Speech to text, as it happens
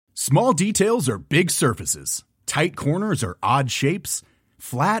Small details are big surfaces. Tight corners are odd shapes.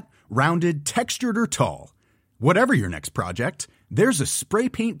 Flat, rounded, textured, or tall. Whatever your next project, there's a spray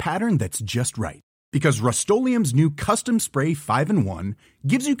paint pattern that's just right. Because Rust-Oleum's new Custom Spray 5-in-1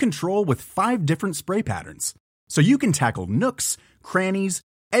 gives you control with 5 different spray patterns. So you can tackle nooks, crannies,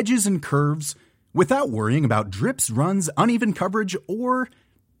 edges, and curves without worrying about drips, runs, uneven coverage, or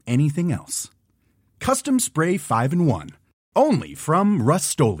anything else. Custom Spray 5-in-1. Only from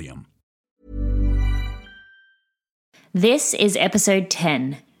Rust-Oleum. This is episode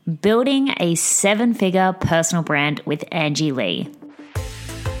 10, Building a 7-Figure Personal Brand with Angie Lee.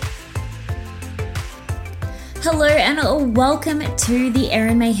 Hello and welcome to the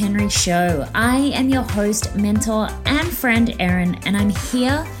Erin May Henry Show. I am your host, mentor, and friend Erin, and I'm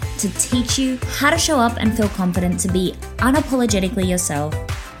here to teach you how to show up and feel confident to be unapologetically yourself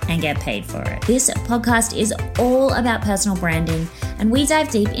and get paid for it. This podcast is all about personal branding, and we dive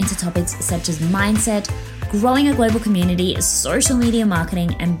deep into topics such as mindset, growing a global community, social media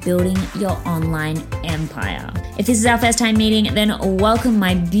marketing, and building your online empire. If this is our first time meeting, then welcome,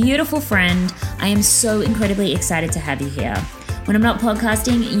 my beautiful friend. I am so incredibly excited to have you here. When I'm not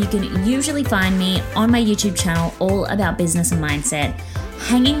podcasting, you can usually find me on my YouTube channel, all about business and mindset,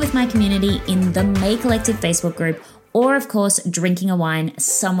 hanging with my community in the May Collective Facebook group, or of course, drinking a wine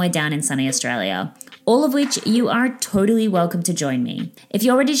somewhere down in sunny Australia. All of which you are totally welcome to join me. If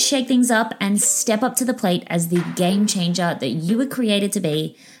you're ready to shake things up and step up to the plate as the game changer that you were created to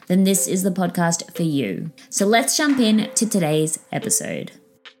be, then this is the podcast for you. So let's jump in to today's episode.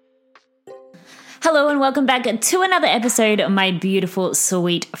 Hello and welcome back to another episode, my beautiful,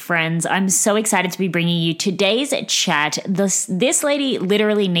 sweet friends. I'm so excited to be bringing you today's chat. This lady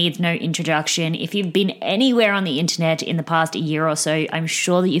literally needs no introduction. If you've been anywhere on the internet in the past year or so, I'm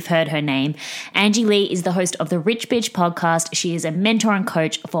sure that you've heard her name. Angie Lee is the host of the Rich Bitch podcast. She is a mentor and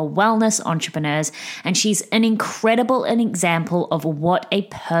coach for wellness entrepreneurs, and she's an incredible example of what a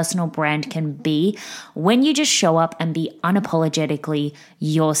personal brand can be when you just show up and be unapologetically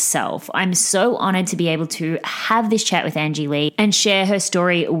yourself. I'm so honored to be able to have this chat with Angie Lee and share her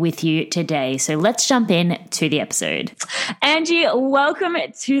story with you today. So let's jump in to the episode. Angie, welcome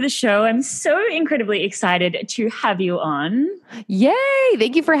to the show. I'm so incredibly excited to have you on. Yay!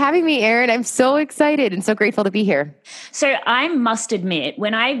 Thank you for having me, Erin. I'm so excited and so grateful to be here. So I must admit,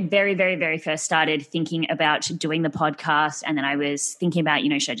 when I very first started thinking about doing the podcast, and then I was thinking about,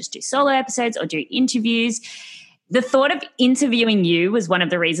 should I just do solo episodes or do interviews? The thought of interviewing you was one of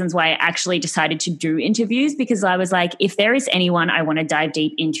the reasons why I actually decided to do interviews, because I was like, if there is anyone I want to dive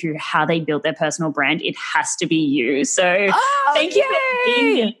deep into how they built their personal brand, it has to be you. So thank you for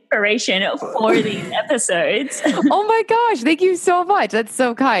being the inspiration for these episodes. Oh my gosh. Thank you so much. That's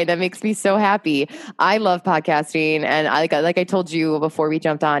so kind. That makes me so happy. I love podcasting. And like I told you before we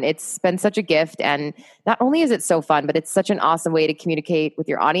jumped on, it's been such a gift. And not only is it so fun, but it's such an awesome way to communicate with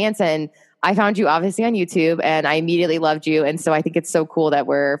your audience. And I found you obviously on YouTube and I immediately loved you. And so I think it's so cool that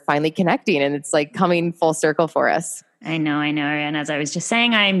we're finally connecting and it's like coming full circle for us. I know. And as I was just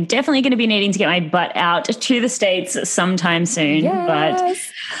saying, I'm definitely going to be needing to get my butt out to the States sometime soon.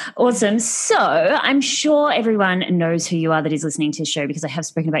 Yes. But awesome. So I'm sure everyone knows who you are that is listening to the show, because I have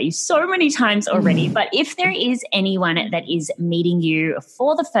spoken about you so many times already. But if there is anyone that is meeting you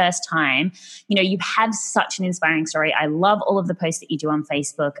for the first time, you have such an inspiring story. I love all of the posts that you do on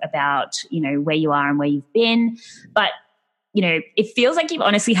Facebook about, where you are and where you've been. But it feels like you've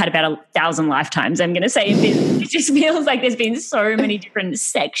honestly had about 1,000 lifetimes. I'm going to say it just feels like there's been so many different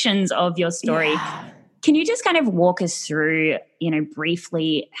sections of your story. Yeah. Can you just kind of walk us through,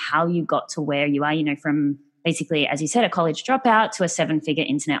 briefly how you got to where you are, from basically, as you said, a college dropout to a 7-figure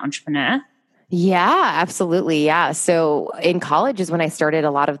internet entrepreneur? Yeah, absolutely. Yeah. So in college is when I started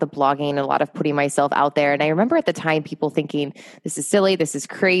a lot of the blogging, a lot of putting myself out there. And I remember at the time people thinking, this is silly, this is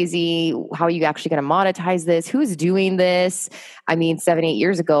crazy. How are you actually going to monetize this? Who's doing this? I mean, 7-8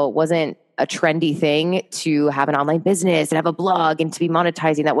 years ago, it wasn't a trendy thing to have an online business and have a blog and to be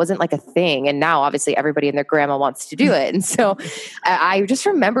monetizing. That wasn't like a thing. And now obviously everybody and their grandma wants to do it. And so I just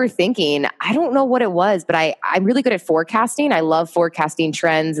remember thinking, I don't know what it was, but I'm really good at forecasting. I love forecasting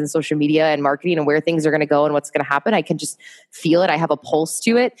trends and social media and marketing and where things are going to go and what's going to happen. I can just feel it. I have a pulse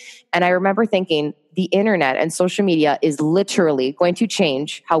to it. And I remember thinking the internet and social media is literally going to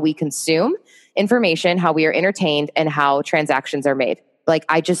change how we consume information, how we are entertained, and how transactions are made. like,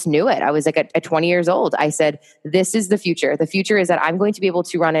 I just knew it. I was like at 20 years old. I said, this is the future. The future is that I'm going to be able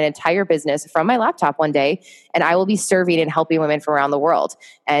to run an entire business from my laptop one day, and I will be serving and helping women from around the world.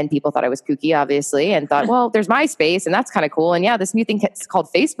 And people thought I was kooky, obviously, and thought, well, there's MySpace, and that's kind of cool. And yeah, this new thing called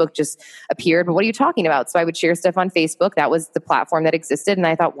Facebook just appeared, but what are you talking about? So I would share stuff on Facebook. That was the platform that existed. And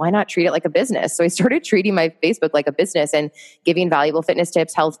I thought, why not treat it like a business? So I started treating my Facebook like a business and giving valuable fitness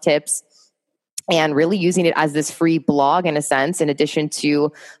tips, health tips, and really using it as this free blog in a sense, in addition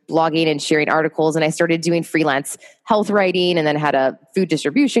to blogging and sharing articles. And I started doing freelance health writing, and then had a food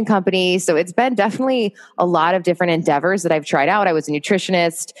distribution company. So it's been definitely a lot of different endeavors that I've tried out. I was a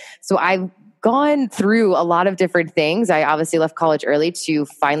nutritionist. So I've gone through a lot of different things. I obviously left college early to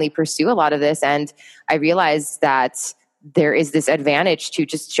finally pursue a lot of this. And I realized that there is this advantage to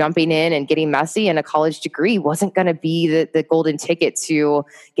just jumping in and getting messy, and a college degree wasn't going to be the golden ticket to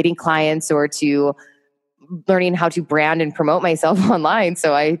getting clients or to learning how to brand and promote myself online.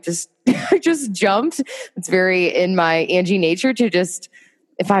 So I just jumped. It's very in my Angie nature to just,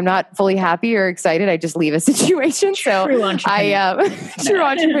 if I'm not fully happy or excited, I just leave a situation. So I am a true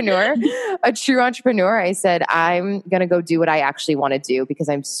entrepreneur. I said, I'm going to go do what I actually want to do because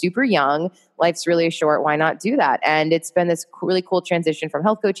I'm super young. Life's really short. Why not do that? And it's been this really cool transition from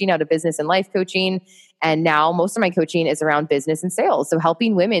health coaching now to business and life coaching. And now most of my coaching is around business and sales. So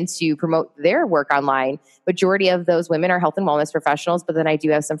helping women to promote their work online. Majority of those women are health and wellness professionals, but then I do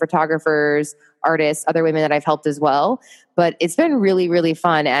have some photographers, artists, other women that I've helped as well. But it's been really, really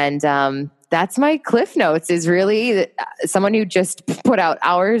fun. And that's my Cliff Notes, is really someone who just put out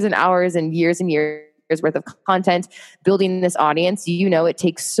hours and hours and years worth of content, building this audience. You know, it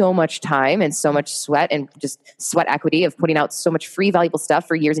takes so much time and so much sweat and just sweat equity of putting out so much free, valuable stuff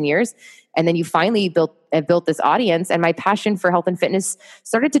for years and years. And then you finally built this audience, and my passion for health and fitness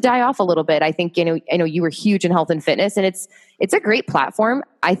started to die off a little bit. I think, I know you were huge in health and fitness, and it's a great platform.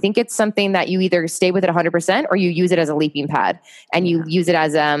 I think it's something that you either stay with it 100% or you use it as a leaping pad, and you use it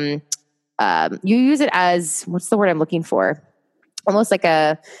as what's the word I'm looking for? Almost like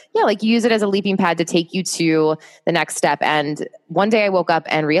you use it as a leaping pad to take you to the next step. And one day I woke up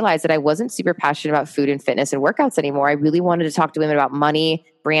and realized that I wasn't super passionate about food and fitness and workouts anymore. I really wanted to talk to women about money,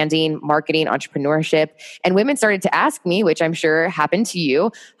 branding, marketing, entrepreneurship. And women started to ask me, which I'm sure happened to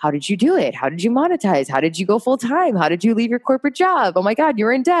you, how did you do it? How did you monetize? How did you go full time? How did you leave your corporate job? Oh my God,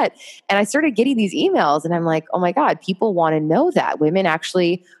 you're in debt. And I started getting these emails, and I'm like, oh my God, people want to know that. Women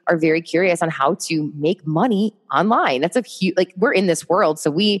actually are very curious on how to make money online. That's a huge, we're in this world.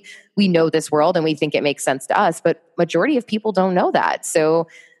 So we know this world and we think it makes sense to us, but majority of people don't know that. So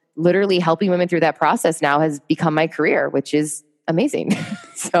literally helping women through that process now has become my career, which is amazing.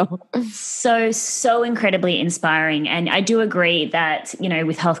 So incredibly inspiring. And I do agree that,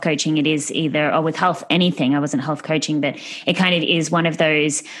 with health coaching, it is either, or with health, anything, I wasn't health coaching, but it kind of is one of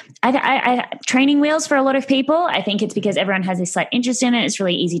those training wheels for a lot of people. I think it's because everyone has this slight interest in it. It's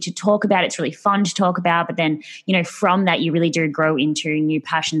really easy to talk about. It's really fun to talk about. But then, from that, you really do grow into new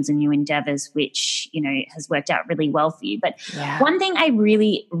passions and new endeavors, which, has worked out really well for you. But one thing I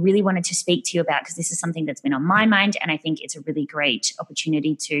really, really wanted to speak to you about, because this is something that's been on my mind, and I think it's a really great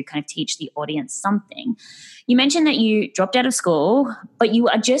opportunity to kind of teach the audience something. You mentioned that you dropped out of school, but you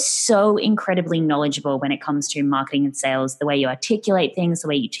are just so incredibly knowledgeable when it comes to marketing and sales, the way you articulate things, the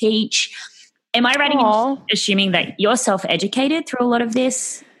way you teach. Am I right in assuming that you're self-educated through a lot of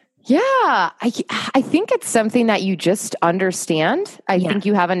this? Yeah, I think it's something that you just understand. I think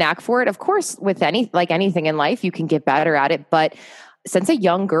you have a knack for it. Of course, with anything in life, you can get better at it. But since a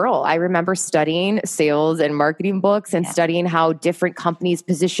young girl, I remember studying sales and marketing books and studying how different companies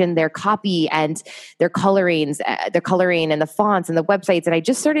position their copy and their coloring and the fonts and the websites. And I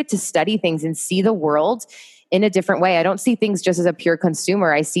just started to study things and see the world in a different way. I don't see things just as a pure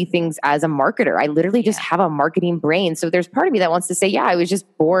consumer. I see things as a marketer. I literally just have a marketing brain. So there's part of me that wants to say, I was just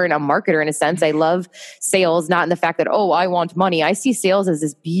born a marketer in a sense. I love sales, not in the fact that, I want money. I see sales as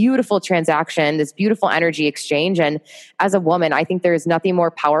this beautiful transaction, this beautiful energy exchange. And as a woman, I think there is nothing more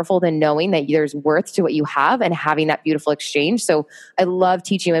powerful than knowing that there's worth to what you have and having that beautiful exchange. So I love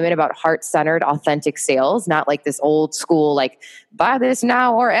teaching women about heart-centered, authentic sales, not like this old school, buy this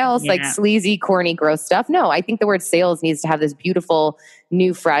now or else, sleazy, corny, gross stuff. No, I think the word sales needs to have this beautiful,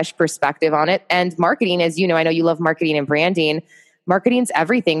 new, fresh perspective on it. And marketing, as you know, I know you love marketing and branding. Marketing's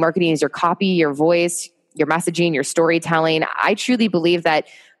everything. Marketing is your copy, your voice, your messaging, your storytelling. I truly believe that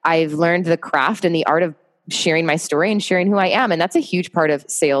I've learned the craft and the art of sharing my story and sharing who I am. And that's a huge part of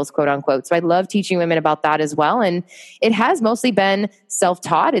sales, quote unquote. So I love teaching women about that as well. And it has mostly been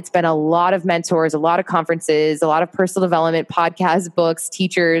self-taught. It's been a lot of mentors, a lot of conferences, a lot of personal development, podcasts, books,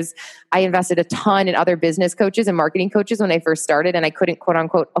 teachers. I invested a ton in other business coaches and marketing coaches when I first started, and I couldn't, quote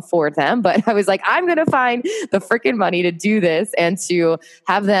unquote, afford them. But I was like, I'm going to find the freaking money to do this and to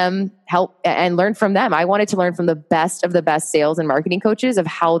have them help and learn from them. I wanted to learn from the best of the best sales and marketing coaches of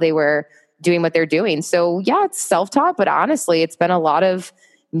how they were doing what they're doing. So yeah, it's self-taught, but honestly, it's been a lot of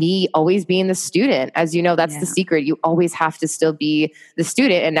me always being the student. As you know, that's the secret. You always have to still be the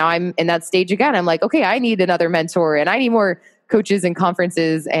student. And now I'm in that stage again. I'm like, okay, I need another mentor and I need more coaches and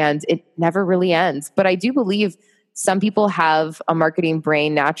conferences, and it never really ends. But I do believe some people have a marketing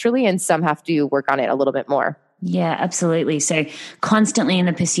brain naturally and some have to work on it a little bit more. Yeah, absolutely. So constantly in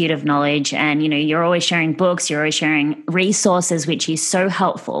the pursuit of knowledge, and, you're always sharing books, you're always sharing resources, which is so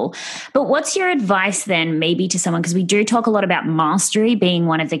helpful. But what's your advice then maybe to someone, because we do talk a lot about mastery being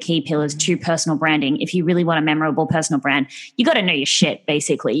one of the key pillars to personal branding. If you really want a memorable personal brand, you got to know your shit,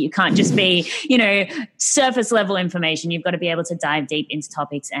 basically. You can't just be, surface level information. You've got to be able to dive deep into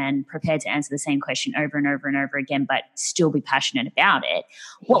topics and prepare to answer the same question over and over and over again, but still be passionate about it.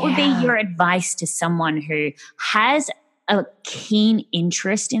 What would be your advice to someone who has a keen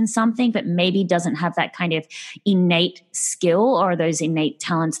interest in something, but maybe doesn't have that kind of innate skill or those innate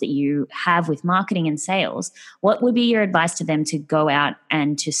talents that you have with marketing and sales? What would be your advice to them to go out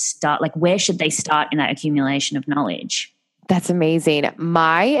and to start? Like, where should they start in that accumulation of knowledge? That's amazing.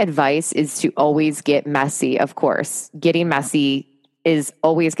 My advice is to always get messy, of course. Getting messy is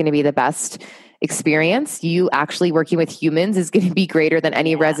always going to be the best experience. You actually working with humans is going to be greater than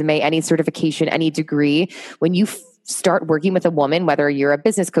any resume, any certification, any degree. When you start working with a woman, whether you're a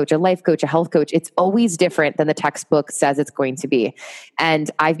business coach, a life coach, a health coach, it's always different than the textbook says it's going to be.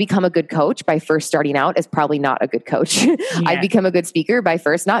 And I've become a good coach by first starting out as probably not a good coach. I've become a good speaker by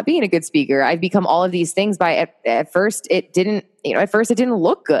first not being a good speaker. I've become all of these things by at first it didn't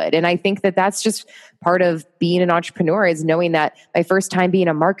look good. And I think that that's just part of being an entrepreneur, is knowing that my first time being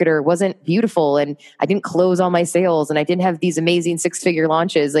a marketer wasn't beautiful and I didn't close all my sales and I didn't have these amazing 6-figure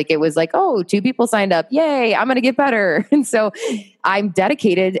launches. Like, it was like, oh, 2 people signed up. Yay, I'm going to get better. And so I'm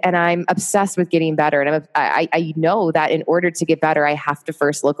dedicated and I'm obsessed with getting better. And I know that in order to get better, I have to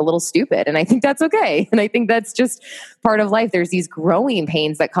first look a little stupid. And I think that's okay. And I think that's just part of life. There's these growing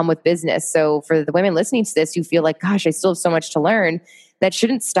pains that come with business. So for the women listening to this, who feel like, gosh, I still have so much to learn, that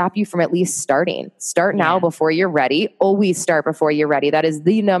shouldn't stop you from at least starting. Start now before you're ready. Always start before you're ready. That is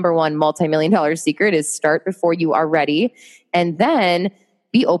the number one multi-million-dollar secret, is start before you are ready. And then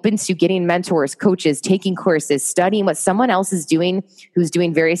be open to getting mentors, coaches, taking courses, studying what someone else is doing who's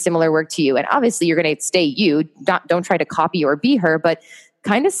doing very similar work to you. And obviously you're going to stay you. Don't try to copy or be her, but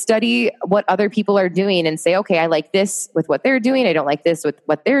kind of study what other people are doing and say, okay, I like this with what they're doing. I don't like this with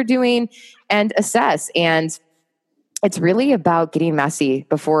what they're doing, and assess. And it's really about getting messy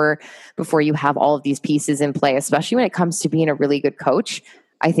before you have all of these pieces in play, especially when it comes to being a really good coach.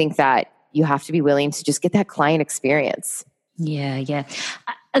 I think that you have to be willing to just get that client experience. Yeah.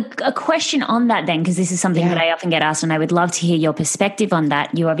 A question on that then, because this is something that I often get asked, and I would love to hear your perspective on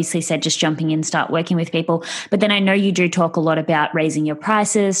that. You obviously said just jumping in, start working with people, but then I know you do talk a lot about raising your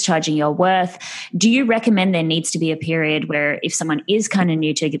prices, charging your worth. Do you recommend there needs to be a period where if someone is kind of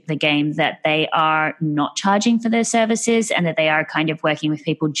new to the game, that they are not charging for their services and that they are kind of working with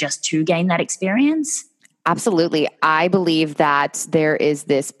people just to gain that experience? Absolutely. I believe that there is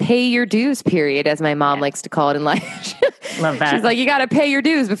this pay your dues period, as my mom likes to call it in life. Love that. She's like, you got to pay your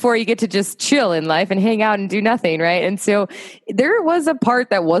dues before you get to just chill in life and hang out and do nothing, right? And so there was a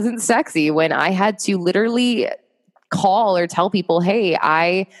part that wasn't sexy when I had to literally call or tell people, hey,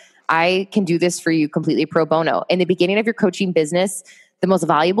 I can do this for you completely pro bono. In the beginning of your coaching business, the most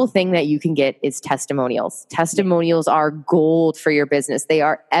valuable thing that you can get is testimonials. Testimonials are gold for your business. They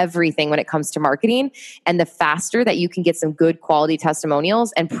are everything when it comes to marketing. And the faster that you can get some good quality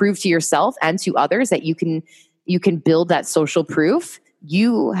testimonials and prove to yourself and to others that you can build that social proof,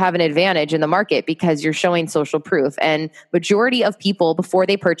 you have an advantage in the market because you're showing social proof. And majority of people, before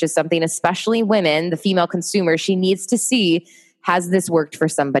they purchase something, especially women, the female consumer, she needs to see, has this worked for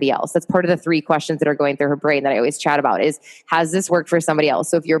somebody else? That's part of the 3 questions that are going through her brain that I always chat about, is, has this worked for somebody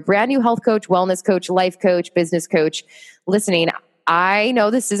else? So if you're a brand new health coach, wellness coach, life coach, business coach listening, I know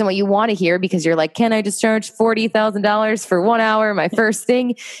this isn't what you want to hear, because you're like, can I just charge $40,000 for 1 hour? My first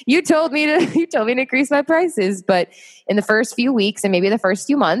thing, you told me to increase my prices. But in the first few weeks and maybe the first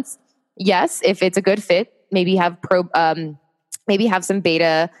few months, yes, if it's a good fit, maybe have some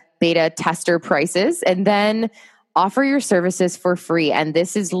beta tester prices, and then offer your services for free. And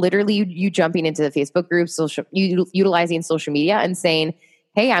this is literally you jumping into the Facebook group, utilizing social media and saying,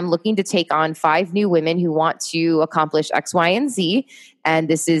 hey, I'm looking to take on 5 new women who want to accomplish X, Y, and Z. And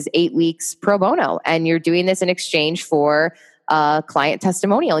this is 8 weeks pro bono. And you're doing this in exchange for a client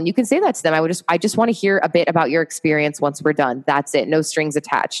testimonial. And you can say that to them. I just want to hear a bit about your experience once we're done. That's it. No strings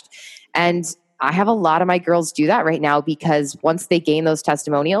attached. And I have a lot of my girls do that right now because once they gain those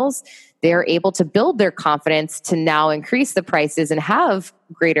testimonials, they're able to build their confidence to now increase the prices and have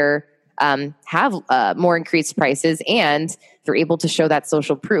more increased prices, and they're able to show that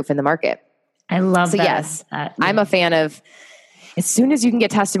social proof in the market. I love that. So yes, I'm a fan of as soon as you can get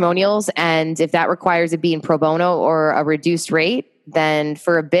testimonials, and if that requires it being pro bono or a reduced rate, then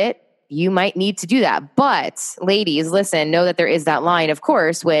for a bit, you might need to do that. But ladies, listen, know that there is that line, of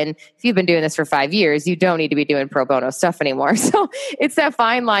course, if you've been doing this for 5 years, you don't need to be doing pro bono stuff anymore. So it's that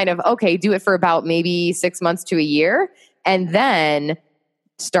fine line of, okay, do it for about maybe 6 months to a year, and then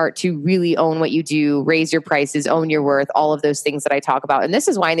start to really own what you do, raise your prices, own your worth, all of those things that I talk about. And this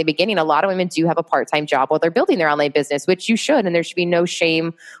is why in the beginning, a lot of women do have a part-time job while they're building their online business, which you should. And there should be no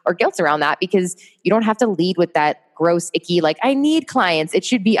shame or guilt around that because you don't have to lead with that gross, icky, like I need clients. It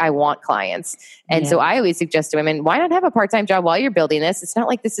should be, I want clients. And so I always suggest to women, why not have a part-time job while you're building this? It's not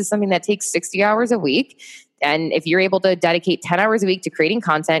like this is something that takes 60 hours a week. And if you're able to dedicate 10 hours a week to creating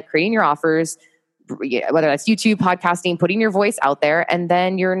content, creating your offers, whether that's YouTube, podcasting, putting your voice out there, and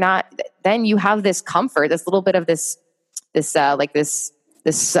then then you have this comfort, this little bit of this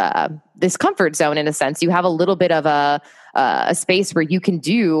comfort zone in a sense. You have a little bit of a space where you can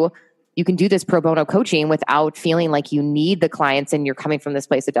do this pro bono coaching without feeling like you need the clients and you're coming from this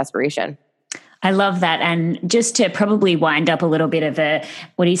place of desperation. I love that. And just to probably wind up a little bit of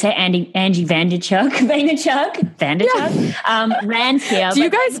what do you say, Angie Vaynerchuk, rant here. Do you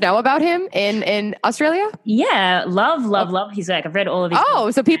guys know about him in Australia? Yeah, love his work. I've read all of his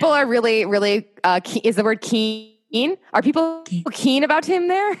books. So people are really, really, is the word keen? Are people keen about him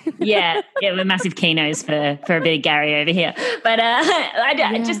there? yeah, we're massive keenos for a bit of Gary over here. But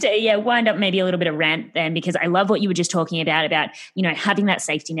just to wind up maybe a little bit of rant then, because I love what you were just talking about having that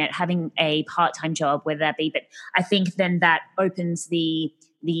safety net, having a part-time job, whether that be. But I think then that opens the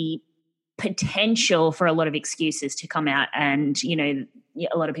potential for a lot of excuses to come out, and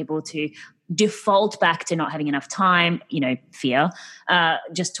a lot of people to default back to not having enough time, fear,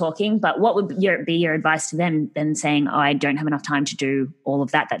 just talking. But what would be your advice to them then saying, oh, I don't have enough time to do all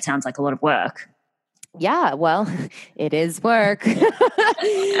of that? That sounds like a lot of work. Yeah, well, it is work.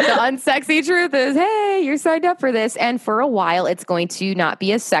 The unsexy truth is, hey, you're signed up for this. And for a while, it's going to not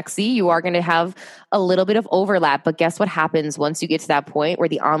be as sexy. You are going to have a little bit of overlap. But guess what happens once you get to that point where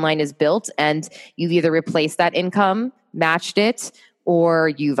the online is built and you've either replaced that income, matched it, or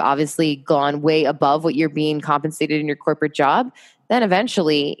you've obviously gone way above what you're being compensated in your corporate job, then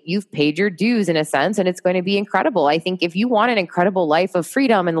eventually you've paid your dues in a sense, and it's going to be incredible. I think if you want an incredible life of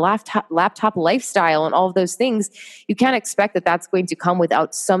freedom and laptop lifestyle and all of those things, you can't expect that that's going to come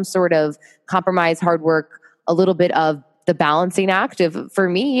without some sort of compromise, hard work, a little bit of the balancing act of, for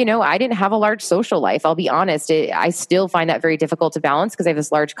me, I didn't have a large social life. I'll be honest. I still find that very difficult to balance because I have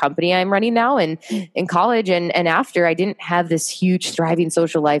this large company I'm running now, and in college and after, I didn't have this huge thriving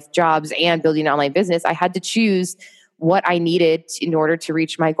social life, jobs and building an online business. I had to choose what I needed in order to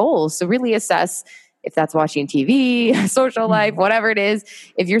reach my goals. So really assess if that's watching TV, social life, whatever it is.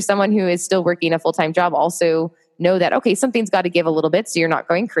 If you're someone who is still working a full-time job, also know that, okay, something's got to give a little bit so you're not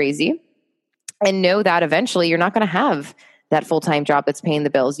going crazy. And know that eventually you're not going to have that full-time job that's paying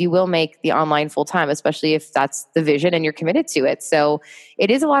the bills. You will make the online full-time, especially if that's the vision and you're committed to it. So it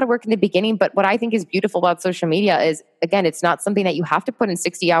is a lot of work in the beginning, but what I think is beautiful about social media is, again, it's not something that you have to put in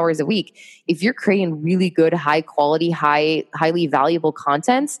 60 hours a week. If you're creating really good, high quality, highly valuable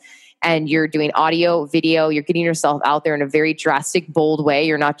content, and you're doing audio, video, you're getting yourself out there in a very drastic, bold way.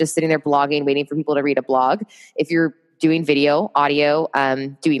 You're not just sitting there blogging, waiting for people to read a blog. If you're doing video, audio,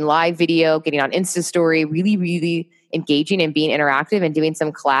 doing live video, getting on Insta story, really, really engaging and being interactive and doing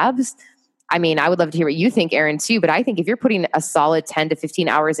some collabs. I mean, I would love to hear what you think, Erin, too. But I think if you're putting a solid 10 to 15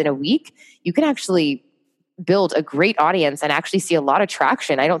 hours in a week, you can actually build a great audience and actually see a lot of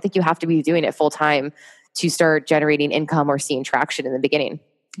traction. I don't think you have to be doing it full time to start generating income or seeing traction in the beginning.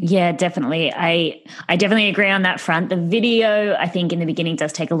 Yeah, definitely. I definitely agree on that front. The video, I think in the beginning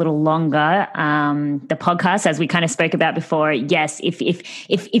does take a little longer. The podcast, as we kind of spoke about before, yes,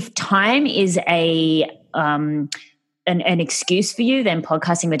 if time is an excuse for you, then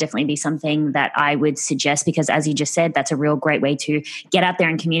podcasting would definitely be something that I would suggest, because as you just said, that's a real great way to get out there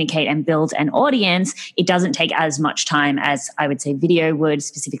and communicate and build an audience. It doesn't take as much time as I would say video would,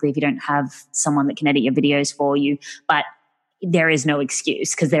 specifically if you don't have someone that can edit your videos for you. But there is no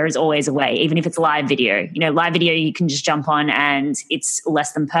excuse, because there is always a way, even if it's live video. Live video, you can just jump on and it's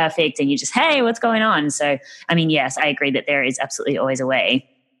less than perfect and you just, hey, what's going on? So, I mean, yes, I agree that there is absolutely always a way.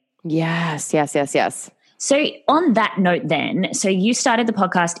 Yes. So on that note then, so you started the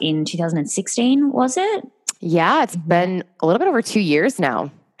podcast in 2016, was it? Yeah, it's been a little bit over 2 years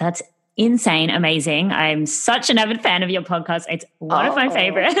now. That's insane, amazing. I'm such an avid fan of your podcast. It's one of my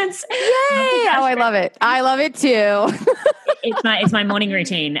favorites. Yay! I love it. I love it too. It's my morning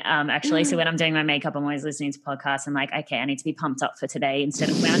routine, actually. So when I'm doing my makeup, I'm always listening to podcasts. I'm like, okay, I need to be pumped up for today. Instead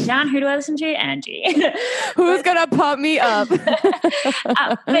of wound down, who do I listen to? Angie. Who's going to pump me up?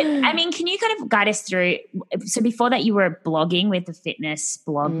 But I mean, can you kind of guide us through? So before that, you were blogging with the fitness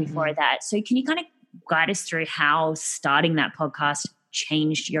blog before that. So can you kind of guide us through how starting that podcast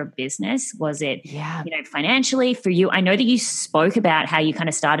changed your business? Was it, financially for you? I know that you spoke about how you kind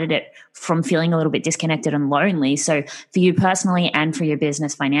of started it from feeling a little bit disconnected and lonely. So for you personally and for your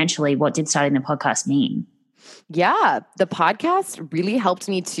business financially, what did starting the podcast mean? Yeah, the podcast really helped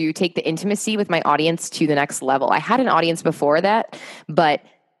me to take the intimacy with my audience to the next level. I had an audience before that,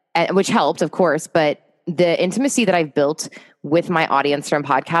 which helped, of course, but the intimacy that I've built with my audience from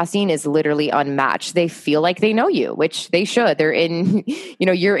podcasting is literally unmatched. They feel like they know you, which they should. They're in,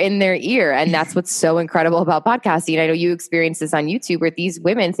 you're in their ear. And that's what's so incredible about podcasting. I know you experience this on YouTube, where these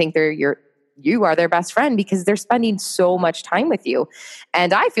women think you are their best friend because they're spending so much time with you.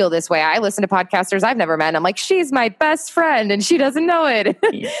 And I feel this way. I listen to podcasters I've never met, and I'm like, she's my best friend and she doesn't know it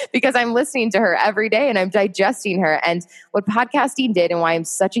because I'm listening to her every day and I'm digesting her. And what podcasting did, and why I'm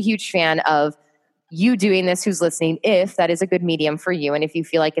such a huge fan of you doing this, who's listening, if that is a good medium for you, and if you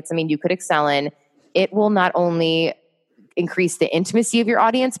feel like it's something you could excel in, it will not only increase the intimacy of your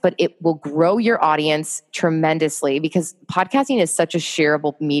audience, but it will grow your audience tremendously, because podcasting is such a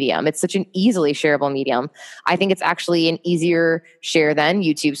shareable medium. It's such an easily shareable medium. I think it's actually an easier share than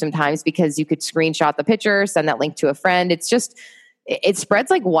YouTube sometimes, because you could screenshot the picture, send that link to a friend. It spreads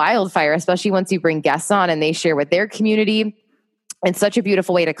like wildfire, especially once you bring guests on and they share with their community. And such a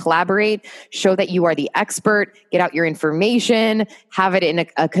beautiful way to collaborate, show that you are the expert, get out your information, have it in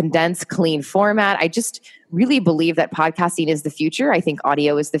a condensed, clean format. I just really believe that podcasting is the future. I think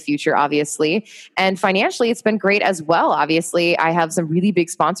audio is the future, obviously. And financially, it's been great as well. Obviously, I have some really big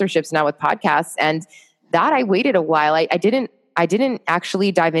sponsorships now with podcasts, and that I waited a while. I didn't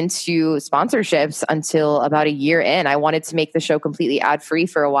actually dive into sponsorships until about a year in. I wanted to make the show completely ad-free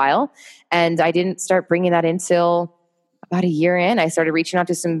for a while, and I didn't start bringing that until about a year in. I started reaching out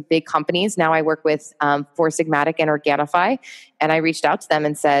to some big companies. Now I work with Four Sigmatic and Organifi, and I reached out to them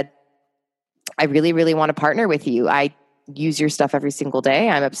and said, I really, really want to partner with you. I use your stuff every single day.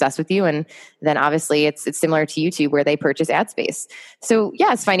 I'm obsessed with you. And then obviously it's similar to YouTube, where they purchase ad space. So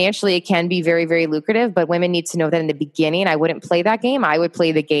yes, financially it can be very, very lucrative, but women need to know that in the beginning, I wouldn't play that game. I would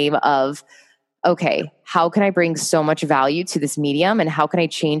play the game of, okay, how can I bring so much value to this medium, and how can I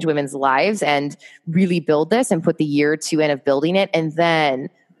change women's lives and really build this and put the year or two in of building it, and then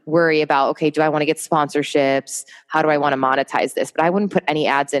worry about, okay, do I want to get sponsorships? How do I want to monetize this? But I wouldn't put any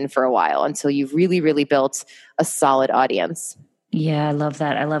ads in for a while until you've really, really built a solid audience. Yeah, I love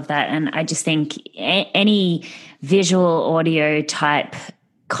that. And I just think any visual audio type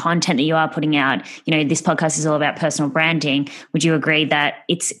content that you are putting out, this podcast is all about personal branding. Would you agree that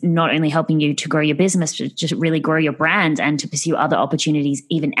it's not only helping you to grow your business, but just really grow your brand and to pursue other opportunities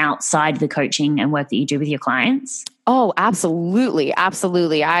even outside the coaching and work that you do with your clients? Oh, absolutely.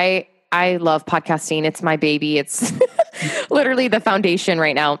 Absolutely. I love podcasting. It's my baby. It's literally the foundation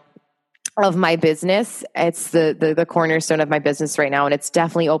right now of my business. It's the cornerstone of my business right now. And it's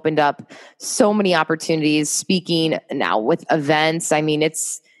definitely opened up so many opportunities, speaking now with events. I mean,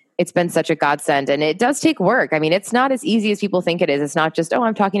 it's been such a godsend, and it does take work. I mean, it's not as easy as people think it is. It's not just,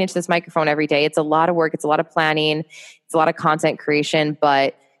 I'm talking into this microphone every day. It's a lot of work. It's a lot of planning. It's a lot of content creation.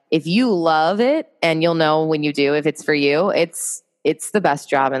 But if you love it, and you'll know when you do, if it's for you, it's the best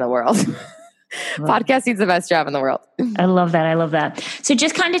job in the world. Podcasting is the best job in the world. I love that. So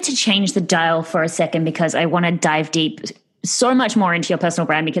just kind of to change the dial for a second, because I want to dive deep so much more into your personal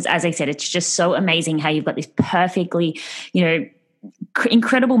brand, because as I said, it's just so amazing how you've got this perfectly,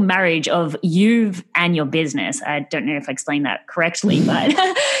 incredible marriage of you and your business. I don't know if I explained that correctly, but,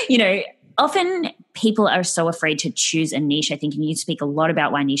 often people are so afraid to choose a niche. I think you speak a lot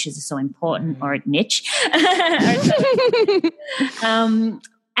about why niches are so important, or niche.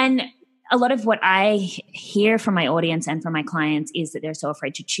 And a lot of what I hear from my audience and from my clients is that they're so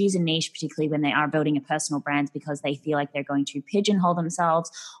afraid to choose a niche, particularly when they are building a personal brand, because they feel like they're going to pigeonhole themselves,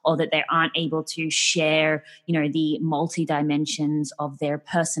 or that they aren't able to share, the multi-dimensions of their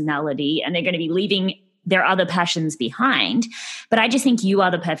personality, and they're going to be leaving their other passions behind. But I just think you are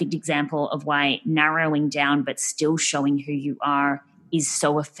the perfect example of why narrowing down but still showing who you are is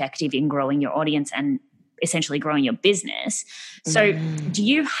so effective in growing your audience and essentially growing your business. So do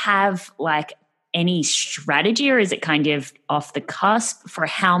you have any strategy, or is it kind of off the cusp for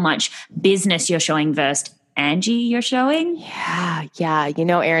how much business you're showing versus Angie you're showing? Yeah.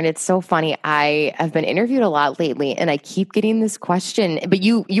 Erin, it's so funny. I have been interviewed a lot lately, and I keep getting this question, but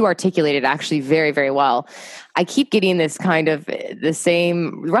you articulated actually very, very well. I keep getting this kind of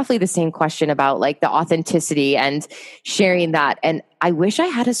roughly the same question about the authenticity and sharing that. And I wish I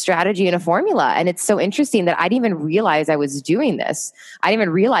had a strategy and a formula. And it's so interesting that I didn't even realize I was doing this. I didn't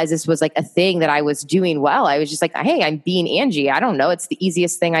even realize this was a thing that I was doing well. I was just hey, I'm being Angie. I don't know. It's the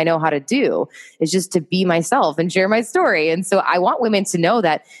easiest thing I know how to do, is just to be myself and share my story. And so I want women to know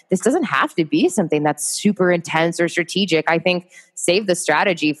that this doesn't have to be something that's super intense or strategic. I think save the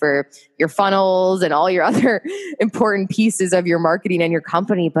strategy for your funnels and all your other important pieces of your marketing and your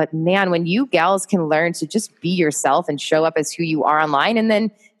company. But man, when you gals can learn to just be yourself and show up as who you are online, and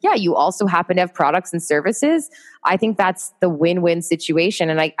then, you also happen to have products and services, I think that's the win-win situation.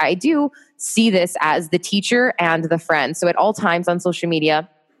 And I do see this as the teacher and the friend. So at all times on social media,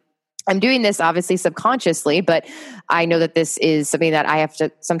 I'm doing this obviously subconsciously, but I know that this is something that I have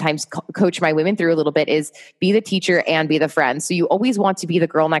to sometimes coach my women through a little bit, is be the teacher and be the friend. So you always want to be the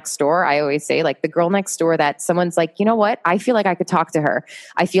girl next door. I always say the girl next door that someone's you know what? I feel like I could talk to her.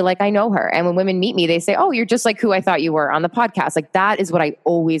 I feel like I know her. And when women meet me, they say, oh, you're just like who I thought you were on the podcast. That is what I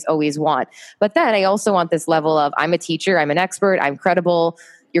always, always want. But then I also want this level of I'm a teacher, I'm an expert, I'm credible.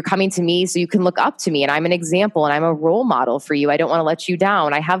 You're coming to me so you can look up to me, and I'm an example, and I'm a role model for you. I don't want to let you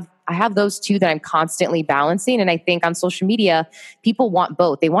down. I have those two that I'm constantly balancing. And I think on social media, people want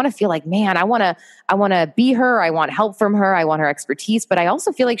both. They want to feel man, I want to be her. I want help from her. I want her expertise, but I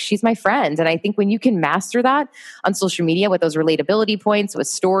also feel like she's my friend. And I think when you can master that on social media with those relatability points, with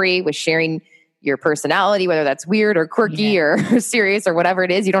story, with sharing your personality, whether that's weird or quirky or serious or whatever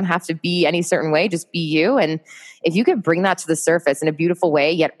it is, you don't have to be any certain way, just be you. And if you can bring that to the surface in a beautiful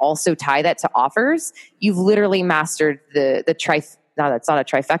way, yet also tie that to offers, you've literally mastered no, that's not a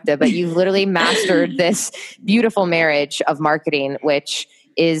trifecta, but you've literally mastered this beautiful marriage of marketing, which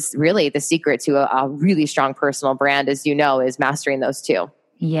is really the secret to a really strong personal brand, as you know, is mastering those two.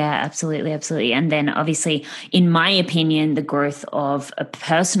 Yeah, absolutely. Absolutely. And then obviously, in my opinion, the growth of a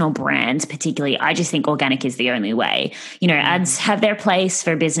personal brand, particularly, I just think organic is the only way. Ads have their place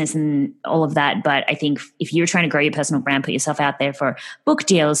for business and all of that. But I think if you're trying to grow your personal brand, put yourself out there for book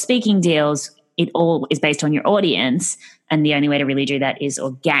deals, speaking deals, it all is based on your audience. And the only way to really do that is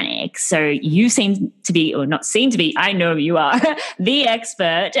organic. So you seem to be, or not seem to be, I know you are the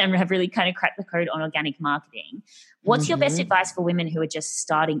expert and have really kind of cracked the code on organic marketing. What's your best advice for women who are just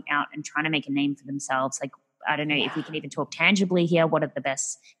starting out and trying to make a name for themselves? I don't know if we can even talk tangibly here. What are the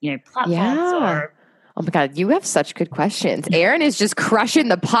best, platforms or... Oh my God, you have such good questions. Erin is just crushing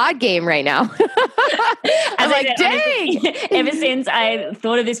the pod game right now. I'm dang. Ever since I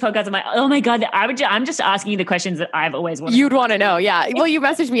thought of this podcast, I'm oh my God, I'm just asking you the questions that I've always wanted. You'd want to know, yeah. Well, you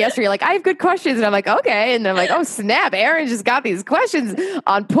messaged me yesterday, I have good questions. And I'm okay. And I'm oh snap, Erin just got these questions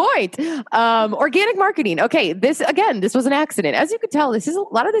on point. Organic marketing. Okay, this was an accident. As you could tell, a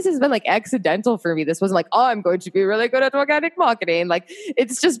lot of this has been accidental for me. This wasn't oh, I'm going to be really good at organic marketing.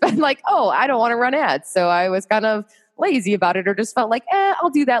 It's just been oh, I don't want to run ads. So I was kind of lazy about it, or just felt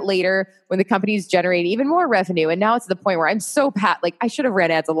I'll do that later when the company's generating even more revenue. And now it's the point where I'm so I should have ran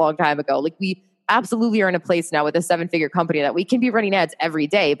ads a long time ago. We absolutely are in a place now with a 7-figure company that we can be running ads every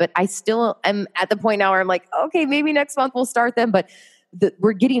day. But I still am at the point now where I'm okay, maybe next month we'll start them. But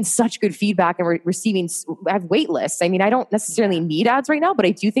we're getting such good feedback, and we're receiving, I have wait lists. I mean, I don't necessarily need ads right now, but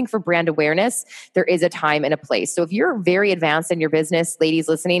I do think for brand awareness, there is a time and a place. So if you're very advanced in your business, ladies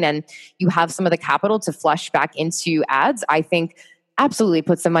listening, and you have some of the capital to flush back into ads, I think absolutely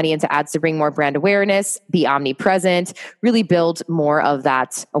put some money into ads to bring more brand awareness, be omnipresent, really build more of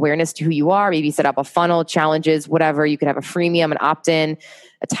that awareness to who you are. Maybe set up a funnel, challenges, whatever. You could have a freemium, an opt-in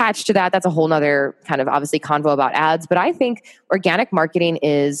attached to that. That's a whole nother kind of obviously convo about ads. But I think organic marketing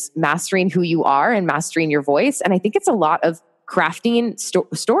is mastering who you are and mastering your voice. And I think it's a lot of crafting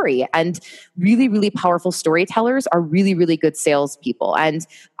story, and really, really powerful storytellers are really, really good salespeople. And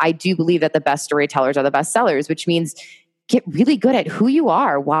I do believe that the best storytellers are the best sellers, which means get really good at who you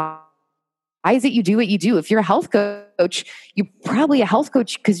are. Why why is it you do what you do? If you're a health coach, you're probably a health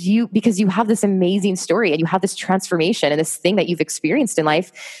coach because you have this amazing story and you have this transformation and this thing that you've experienced in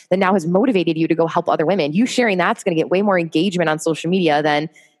life that now has motivated you to go help other women. You sharing that's going to get way more engagement on social media than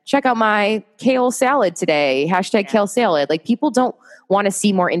check out my kale salad today, hashtag kale salad. Like, people don't want to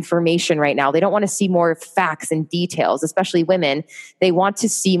see more information right now. They don't want to see more facts and details, especially women. They want to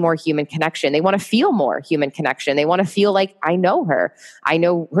see more human connection. They want to feel more human connection. They want to feel like, I know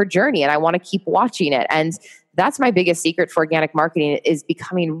her journey, and I want to keep watching it. And that's my biggest secret for organic marketing, is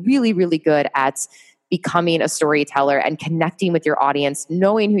becoming really, really good at becoming a storyteller and connecting with your audience,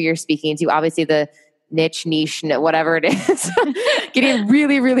 knowing who you're speaking to. Obviously, the niche, whatever it is, getting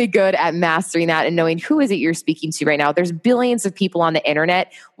really, really good at mastering that and knowing who is it you're speaking to right now. There's billions of people on the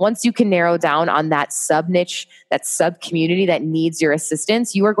internet. Once you can narrow down on that sub niche, that sub community that needs your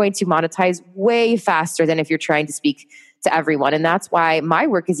assistance, you are going to monetize way faster than if you're trying to speak to everyone. And that's why my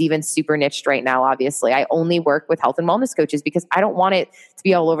work is even super niched right now. Obviously, I only work with health and wellness coaches because I don't want it to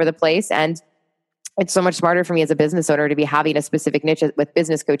be all over the place. And it's so much smarter for me as a business owner to be having a specific niche with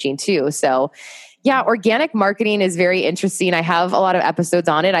business coaching too. So yeah, organic marketing is very interesting. I have a lot of episodes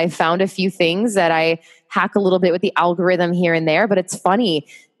on it. I found a few things that I hack a little bit with the algorithm here and there, but it's funny.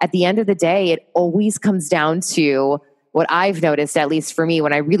 At the end of the day, it always comes down to what I've noticed, at least for me,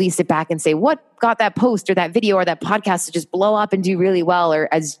 when I really sit back and say, what got that post or that video or that podcast to just blow up and do really well, or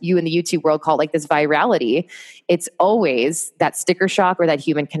as you in the YouTube world call it, like this virality, it's always that sticker shock or that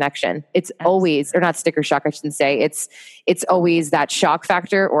human connection. It's always, or not sticker shock, I shouldn't say. It's always that shock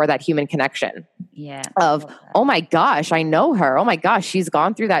factor or that human connection. Yeah. Of, oh my gosh, I know her. Oh my gosh, she's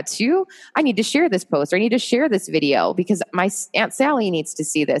gone through that too. I need to share this post, or I need to share this video because my Aunt Sally needs to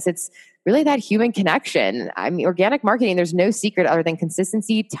see this. It's really that human connection. I mean, organic marketing, there's no secret other than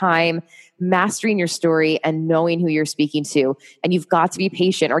consistency, time, mastering your story, and knowing who you're speaking to. And you've got to be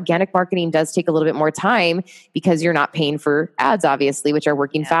patient. Organic marketing does take a little bit more time because you're not paying for ads, obviously, which are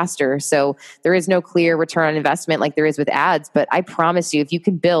working faster. So there is no clear return on investment like there is with ads. But I promise you, if you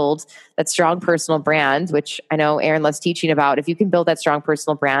can build that strong personal brand, which I know Erin loves teaching about, if you can build that strong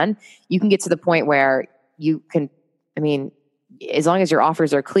personal brand, you can get to the point where you can, as long as your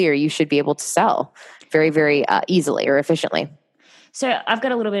offers are clear, you should be able to sell very, very easily or efficiently. So I've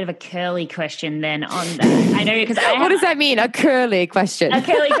got a little bit of a curly question then on that. I know because what does that mean? A curly question? A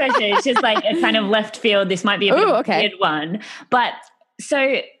curly question. It's just like a kind of left field. This might be a bit of a weird one. But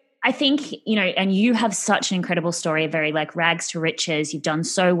so I think, and you have such an incredible story, very like rags to riches. You've done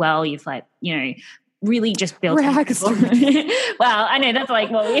so well. You've really just built rags. Well, I know that's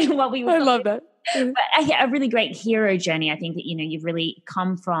like what we I love that. But a really great hero journey. I think that, you've really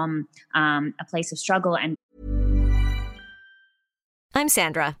come from a place of struggle. And I'm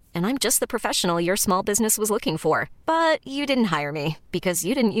Sandra, and I'm just the professional your small business was looking for. But you didn't hire me because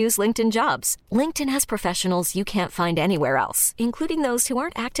you didn't use LinkedIn Jobs. LinkedIn has professionals you can't find anywhere else, including those who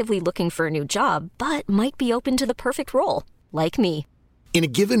aren't actively looking for a new job, but might be open to the perfect role, like me. In a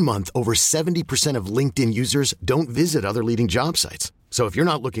given month, over 70% of LinkedIn users don't visit other leading job sites. So if you're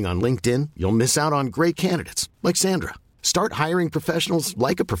not looking on LinkedIn, you'll miss out on great candidates like Sandra. Start hiring professionals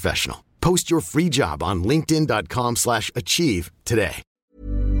like a professional. Post your free job on linkedin.com/achieve today.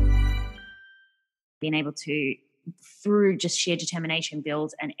 Being able to, through just sheer determination,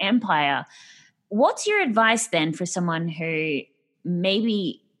 build an empire. What's your advice then for someone who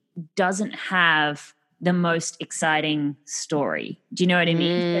maybe doesn't have the most exciting story? Do you know what I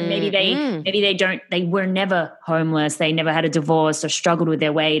mean? So maybe they were never homeless. They never had a divorce or struggled with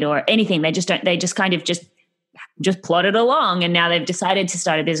their weight or anything. They just kind of plodded along, and now they've decided to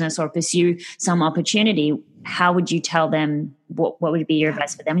start a business or pursue some opportunity. How would you tell them, what would be your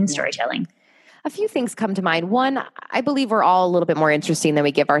advice for them in storytelling? A few things come to mind. One, I believe we're all a little bit more interesting than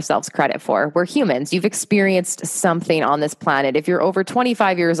we give ourselves credit for. We're humans. You've experienced something on this planet. If you're over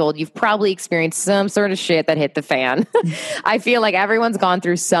 25 years old, you've probably experienced some sort of shit that hit the fan. I feel like everyone's gone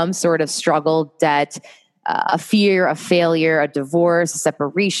through some sort of struggle, debt, a fear, a failure, a divorce, a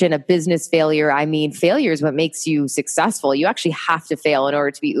separation, a business failure. I mean, failure is what makes you successful. You actually have to fail in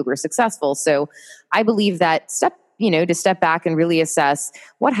order to be uber successful. So I believe that to step back and really assess,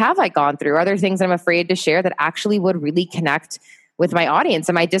 what have I gone through? Are there things I'm afraid to share that actually would really connect with my audience?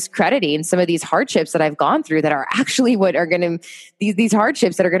 Am I discrediting some of these hardships that I've gone through that are actually what are going to, these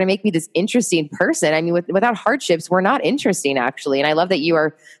hardships that are going to make me this interesting person? I mean, without hardships, we're not interesting actually. And I love that you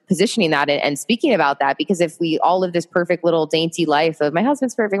are positioning that and speaking about that, because if we all live this perfect little dainty life of my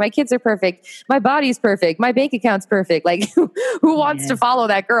husband's perfect, my kids are perfect, my body's perfect, my bank account's perfect, like who wants to follow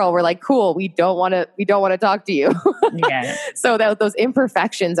that girl? We're like, cool. We don't want to talk to you. Yeah. So those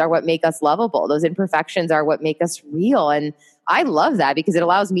imperfections are what make us lovable. Those imperfections are what make us real. And I love that because it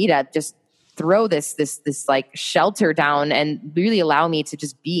allows me to just throw this like shelter down and really allow me to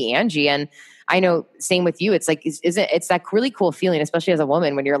just be Angie. And I know same with you. It's like, it's that really cool feeling, especially as a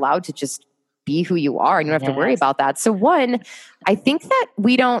woman, when you're allowed to just be who you are and you don't have to worry about that. So one, I think that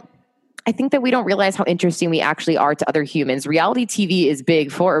we don't realize how interesting we actually are to other humans. Reality TV is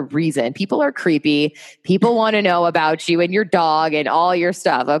big for a reason. People are creepy. People want to know about you and your dog and all your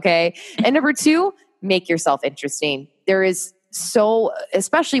stuff. Okay. And number two, make yourself interesting. There is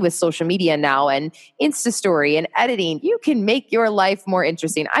especially with social media now and Insta story and editing, you can make your life more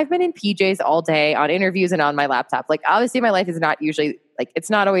interesting. I've been in PJs all day on interviews and on my laptop. Like obviously my life is not usually it's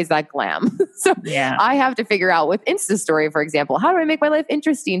not always that glam. So I have to figure out with Insta story, for example, how do I make my life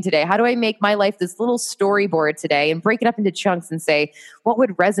interesting today? How do I make my life this little storyboard today and break it up into chunks and say, what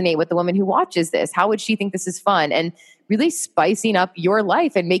would resonate with the woman who watches this? How would she think this is fun? And really spicing up your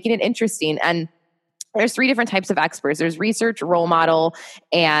life and making it interesting. And there's 3 different types of experts. There's research, role model,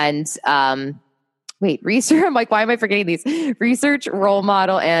 and research. I'm like, why am I forgetting these? Research, role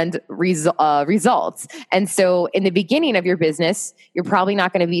model, and results. And so in the beginning of your business, you're probably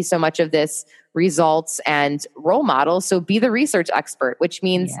not going to be so much of this results and role model. So be the research expert, which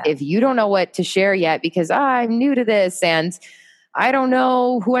means if you don't know what to share yet, because I'm new to this and I don't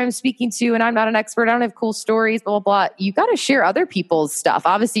know who I'm speaking to and I'm not an expert, I don't have cool stories, blah, blah, blah. You got to share other people's stuff.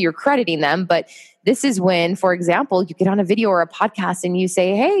 Obviously you're crediting them, but this is when, for example, you get on a video or a podcast and you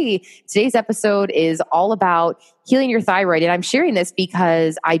say, hey, today's episode is all about healing your thyroid. And I'm sharing this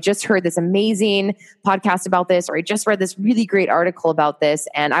because I just heard this amazing podcast about this, or I just read this really great article about this.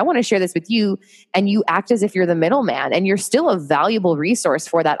 And I want to share this with you. And you act as if you're the middleman and you're still a valuable resource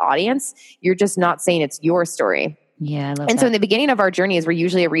for that audience. You're just not saying it's your story. Yeah, I love and that. so in the beginning of our journey is we're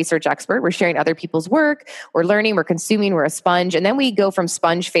usually a research expert. We're sharing other people's work. We're learning, we're consuming, we're a sponge. And then we go from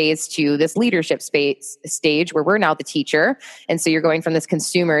sponge phase to this leadership stage where we're now the teacher. And so you're going from this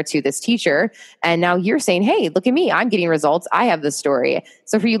consumer to this teacher. And now you're saying, hey, look at me. I'm getting results. I have the story.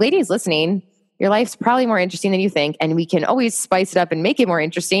 So for you ladies listening, your life's probably more interesting than you think. And we can always spice it up and make it more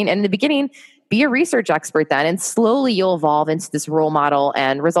interesting. And in the beginning, be a research expert then. And slowly you'll evolve into this role model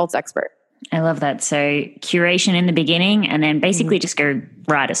and results expert. I love that. So curation in the beginning and then basically just go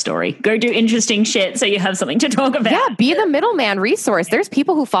write a story. Go do interesting shit so you have something to talk about. Yeah, be the middleman resource. There's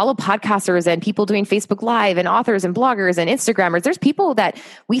people who follow podcasters and people doing Facebook Live and authors and bloggers and Instagrammers. There's people that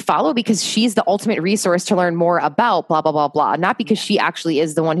we follow because she's the ultimate resource to learn more about blah, blah, blah, blah. Not because she actually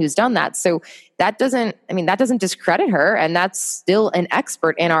is the one who's done that. So that doesn't discredit her. And that's still an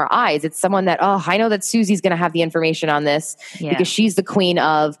expert in our eyes. It's someone that, I know that Susie's going to have the information on this because she's the queen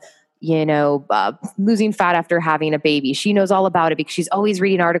of losing fat after having a baby. She knows all about it because she's always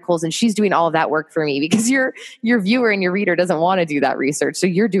reading articles and she's doing all of that work for me because your viewer and your reader doesn't want to do that research. So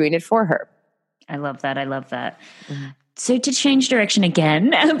you're doing it for her. I love that. Mm-hmm. So to change direction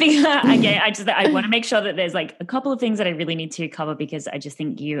again, I want to make sure that there's like a couple of things that I really need to cover because I just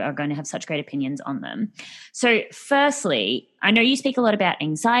think you are going to have such great opinions on them. So firstly, I know you speak a lot about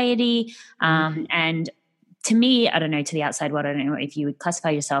anxiety and to me, I don't know, to the outside world, I don't know if you would classify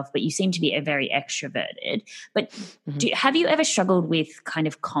yourself, but you seem to be a very extroverted. But have you ever struggled with kind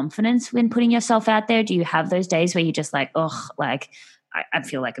of confidence when putting yourself out there? Do you have those days where you're just like, I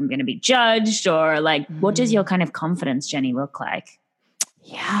feel like I'm going to be judged? Or like, what does your kind of confidence journey look like?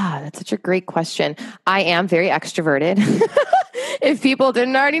 Yeah, that's such a great question. I am very extroverted. If people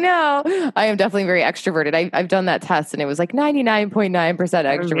didn't already know, I am definitely very extroverted. I've done that test and it was like 99.9%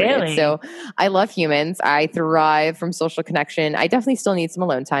 extroverted. Really? So I love humans. I thrive from social connection. I definitely still need some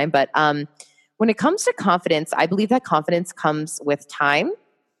alone time. But when it comes to confidence, I believe that confidence comes with time.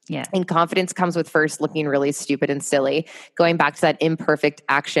 Yeah. And confidence comes with first looking really stupid and silly, going back to that imperfect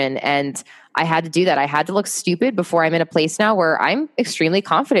action. And I had to do that. I had to look stupid before I'm in a place now where I'm extremely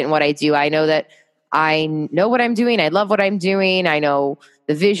confident in what I do. I know that I know what I'm doing. I love what I'm doing. I know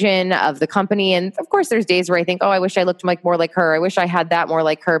the vision of the company. And of course, there's days where I think, I wish I looked more like her. I wish I had that more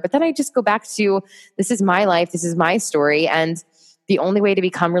like her. But then I just go back to, this is my life. This is my story. And the only way to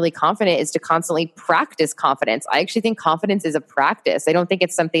become really confident is to constantly practice confidence. I actually think confidence is a practice. I don't think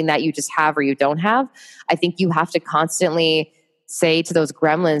it's something that you just have or you don't have. I think you have to constantly say to those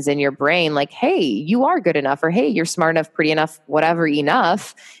gremlins in your brain, like, hey, you are good enough, or hey, you're smart enough, pretty enough, whatever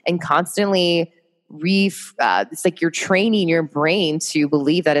enough, and constantly it's like you're training your brain to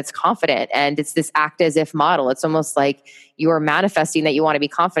believe that it's confident. And it's this act as if model. It's almost like you're manifesting that you want to be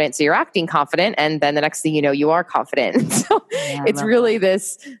confident. So you're acting confident. And then the next thing you know, you are confident. So it's really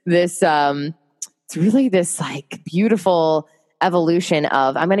this like beautiful evolution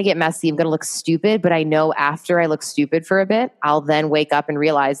of, I'm going to get messy. I'm going to look stupid, but I know after I look stupid for a bit, I'll then wake up and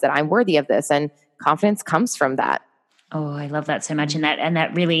realize that I'm worthy of this. And confidence comes from that. Oh, I love that so much. And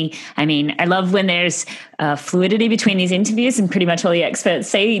that really, I mean, I love when there's fluidity between these interviews, and pretty much all the experts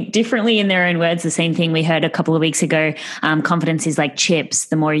say differently in their own words the same thing we heard a couple of weeks ago. Confidence is like chips.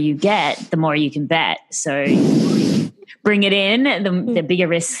 The more you get, the more you can bet. So bring it in, the bigger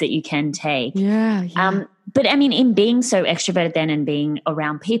risks that you can take. Yeah. But I mean, in being so extroverted then and being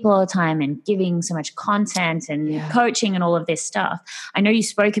around people all the time and giving so much content and coaching and all of this stuff, I know you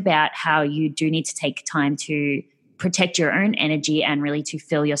spoke about how you do need to take time to protect your own energy and really to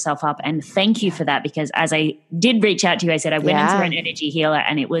fill yourself up. And thank you for that, because as I did reach out to you, I said I went into an energy healer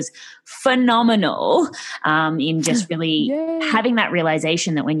and it was phenomenal in just really having that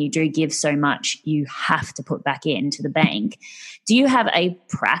realization that when you do give so much, you have to put back into the bank. Do you have a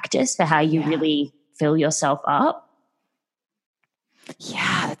practice for how you really fill yourself up?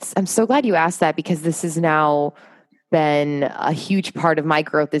 Yeah, I'm so glad you asked that, because this has now been a huge part of my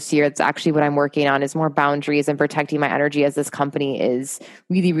growth this year. It's actually what I'm working on, is more boundaries and protecting my energy as this company is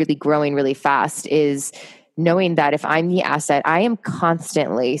really, really growing really fast, is knowing that if I'm the asset, I am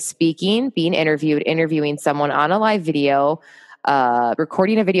constantly speaking, being interviewed, interviewing someone on a live video,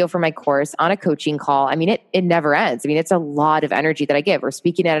 recording a video for my course, on a coaching call. I mean, it never ends. I mean, it's a lot of energy that I give. Or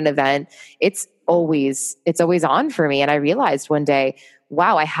speaking at an event, it's always on for me. And I realized one day,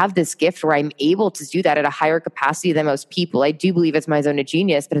 wow, I have this gift where I'm able to do that at a higher capacity than most people. I do believe it's my zone of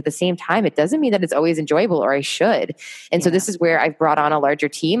genius, but at the same time, it doesn't mean that it's always enjoyable, or I should. And so this is where I've brought on a larger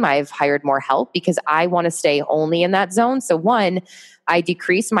team. I've hired more help because I want to stay only in that zone. So one, I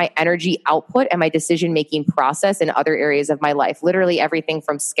decrease my energy output and my decision-making process in other areas of my life. Literally everything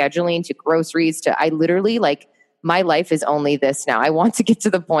from scheduling to groceries to my life is only this now. I want to get to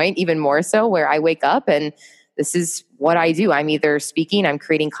the point even more so where I wake up and this is what I do. I'm either speaking, I'm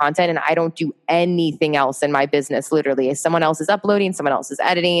creating content, and I don't do anything else in my business. Literally, someone else is uploading, someone else is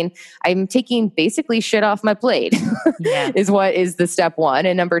editing. I'm taking basically shit off my plate is what is the step one.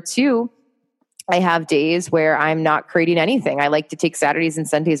 And number two, I have days where I'm not creating anything. I like to take Saturdays and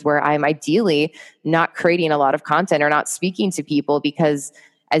Sundays where I'm ideally not creating a lot of content or not speaking to people, because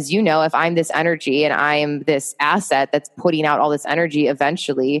as you know, if I'm this energy and I'm this asset that's putting out all this energy,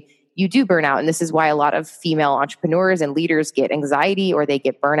 eventually you do burn out. And this is why a lot of female entrepreneurs and leaders get anxiety, or they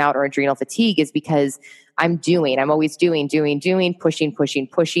get burnout or adrenal fatigue, is because I'm always doing, pushing.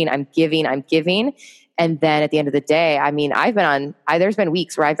 I'm giving. And then at the end of the day, I mean, there's been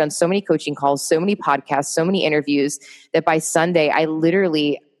weeks where I've done so many coaching calls, so many podcasts, so many interviews that by Sunday, I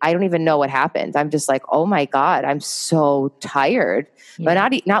don't even know what happened. I'm just like, oh my God, I'm so tired, but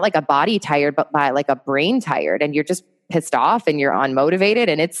not like a body tired, but by like a brain tired. And you're just pissed off and you're unmotivated,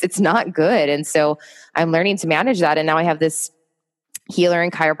 and it's not good. And so I'm learning to manage that. And now I have this healer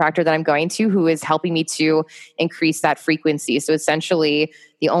and chiropractor that I'm going to, who is helping me to increase that frequency. So essentially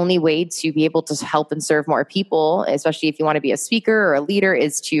the only way to be able to help and serve more people, especially if you want to be a speaker or a leader,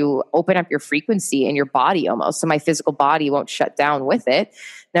 is to open up your frequency in your body almost. So my physical body won't shut down with it,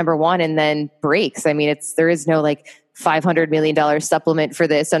 number one, and then breaks. I mean, there is no like $500 million supplement for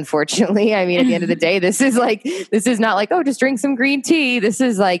this, unfortunately. I mean, at the end of the day, this is not like, oh, just drink some green tea. This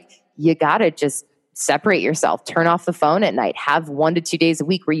is like, you got to just separate yourself, turn off the phone at night, have 1 to 2 days a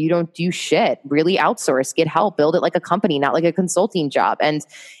week where you don't do shit, really outsource, get help, build it like a company, not like a consulting job. And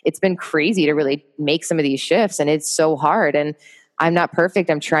it's been crazy to really make some of these shifts, and it's so hard. And I'm not perfect.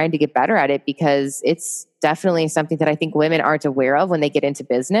 I'm trying to get better at it, because it's definitely something that I think women aren't aware of when they get into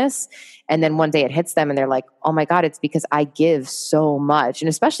business. And then one day it hits them and they're like, oh my God, it's because I give so much. And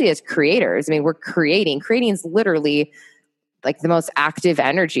especially as creators, I mean, we're creating is literally like the most active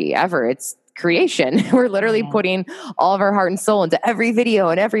energy ever. It's creation. We're literally putting all of our heart and soul into every video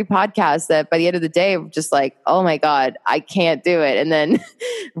and every podcast, that by the end of the day, we're just like, oh my God, I can't do it. And then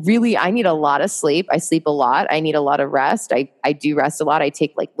really, I need a lot of sleep. I sleep a lot. I need a lot of rest. I do rest a lot. I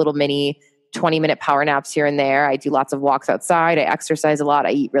take like little mini 20-minute power naps here and there. I do lots of walks outside. I exercise a lot.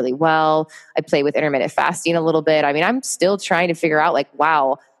 I eat really well. I play with intermittent fasting a little bit. I mean, I'm still trying to figure out like,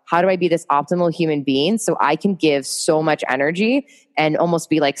 wow, how do I be this optimal human being so I can give so much energy and almost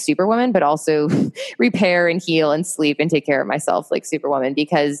be like Superwoman, but also repair and heal and sleep and take care of myself like Superwoman?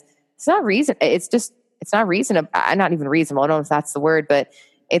 Because it's not not reasonable. Not even reasonable. I don't know if that's the word, but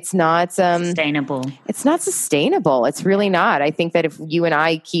it's not sustainable. It's not sustainable. It's really not. I think that if you and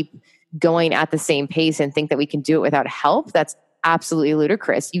I keep going at the same pace and think that we can do it without help, that's absolutely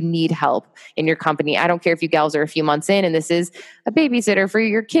ludicrous. You need help in your company. I don't care if you gals are a few months in and this is a babysitter for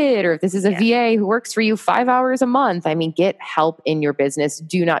your kid, or if this is a VA who works for you 5 hours a month. I mean, get help in your business.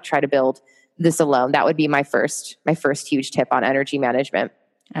 Do not try to build this alone. That would be my first huge tip on energy management.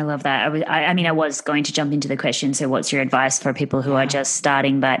 I love that. I mean, I was going to jump into the question. So what's your advice for people who are just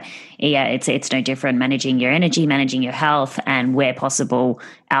starting? But yeah, it's no different. Managing your energy, managing your health, and where possible,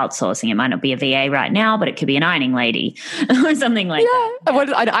 outsourcing. It might not be a VA right now, but it could be an ironing lady or something like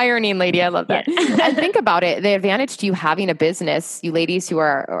that. An ironing lady. I love that. Yeah. And think about it. The advantage to you having a business, you ladies who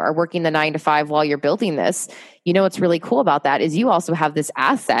are working the 9 to 5 while you're building this, you know what's really cool about that is you also have this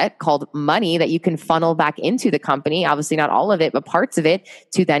asset called money that you can funnel back into the company. Obviously not all of it, but parts of it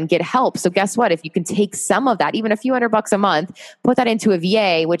to then get help. So guess what? If you can take some of that, even a few $100 a month, put that into a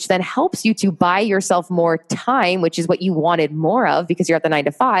VA, which then helps you to buy yourself more time, which is what you wanted more of because you're at the 9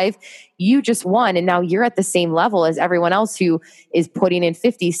 to 5, you just won. And now you're at the same level as everyone else who is putting in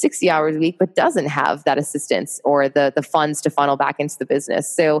 50, 60 hours a week, but doesn't have that assistance or the funds to funnel back into the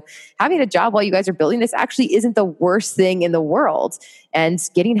business. So having a job while you guys are building this actually isn't the worst thing in the world. And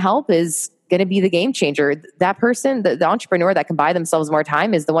getting help is going to be the game changer. That person, the entrepreneur that can buy themselves more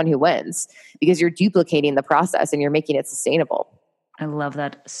time is the one who wins because you're duplicating the process and you're making it sustainable. I love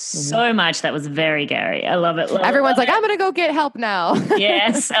that so much. That was very Gary. I love it. Everyone's like, I'm going to go get help now.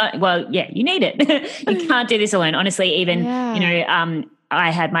 Yes. Well, yeah, you need it. You can't do this alone. Honestly, even, I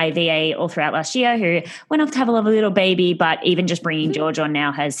had my VA all throughout last year who went off to have a lovely little baby, but even just bringing George on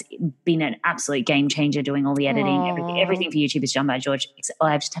now has been an absolute game changer, doing all the editing. Everything for YouTube is done by George.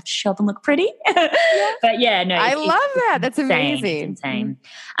 I just have to show up and look pretty. But yeah, no. I love that. That's amazing. It's insane.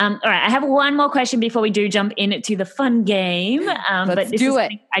 All right. I have one more question before we do jump into the fun game. Let's do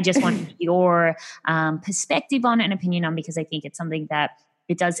it. I just want your perspective on and opinion on, because I think it's something that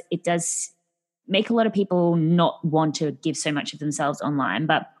it does make a lot of people not want to give so much of themselves online.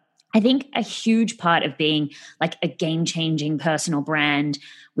 But I think a huge part of being like a game-changing personal brand,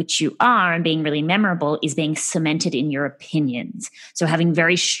 which you are, and being really memorable, is being cemented in your opinions. So having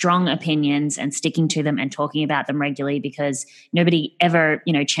very strong opinions and sticking to them and talking about them regularly, because nobody ever,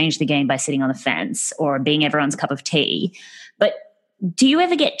 changed the game by sitting on the fence or being everyone's cup of tea. But do you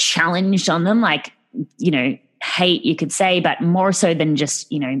ever get challenged on them? Like, hate, you could say, but more so than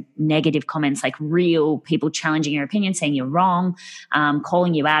just, negative comments, like real people challenging your opinion, saying you're wrong,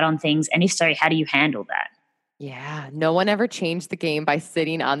 calling you out on things. And if so, how do you handle that? Yeah, no one ever changed the game by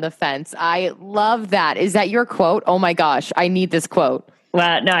sitting on the fence. I love that. Is that your quote? Oh my gosh, I need this quote.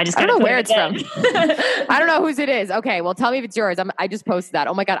 Well, no, I don't know where it's from. I don't know whose it is. Okay, well, tell me if it's yours. I just posted that.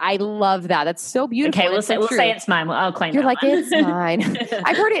 Oh my God, I love that. That's so beautiful. Okay, we'll say it's mine. I'll claim You're that like, one. It's mine.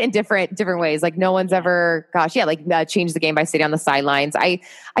 I've heard it in different ways. Like no one's ever, changed the game by sitting on the sidelines. I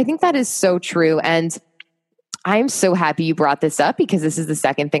think that is so true. And I'm so happy you brought this up, because this is the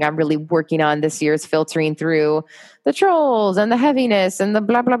second thing I'm really working on this year, is filtering through the trolls and the heaviness and the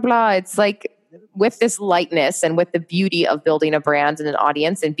blah, blah, blah. It's like, with this lightness and with the beauty of building a brand and an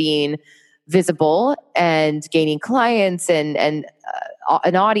audience and being visible and gaining clients and an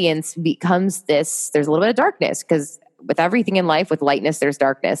audience becomes this, there's a little bit of darkness, because with everything in life, with lightness, there's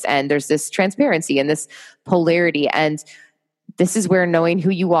darkness, and there's this transparency and this polarity. And this is where knowing who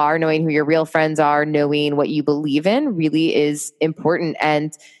you are, knowing who your real friends are, knowing what you believe in really is important,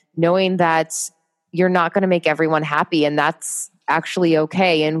 and knowing that you're not going to make everyone happy. And that's actually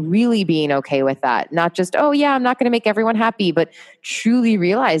okay, and really being okay with that. Not just, oh yeah, I'm not going to make everyone happy, but truly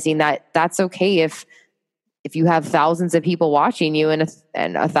realizing that that's okay if you have thousands of people watching you and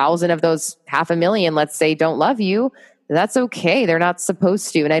 1,000 of those 500,000, let's say, don't love you. That's okay. They're not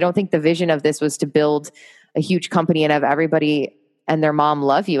supposed to. And I don't think the vision of this was to build a huge company and have everybody and their mom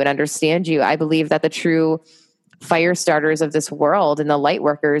love you and understand you. I believe that the true fire starters of this world and the light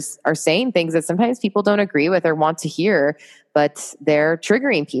workers are saying things that sometimes people don't agree with or want to hear, but they're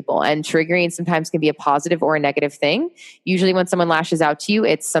triggering people, and triggering sometimes can be a positive or a negative thing. Usually when someone lashes out to you,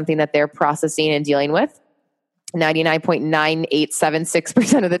 it's something that they're processing and dealing with.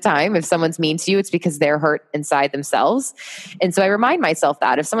 99.9876% of the time, if someone's mean to you, it's because they're hurt inside themselves. And so I remind myself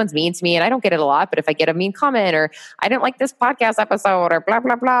that if someone's mean to me, and I don't get it a lot, but if I get a mean comment, or I don't like this podcast episode, or blah,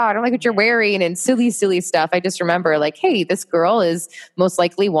 blah, blah, I don't like what you're wearing, and silly stuff, I just remember like, hey, this girl is most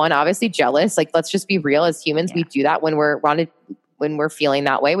likely, one, obviously jealous. Like, let's just be real. As humans, we do that when we're feeling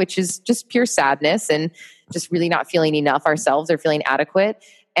that way, which is just pure sadness and just really not feeling enough ourselves or feeling adequate.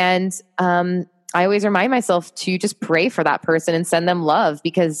 And, I always remind myself to just pray for that person and send them love,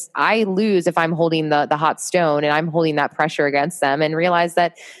 because I lose if I'm holding the hot stone and I'm holding that pressure against them, and realize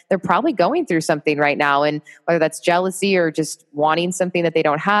that they're probably going through something right now. And whether that's jealousy or just wanting something that they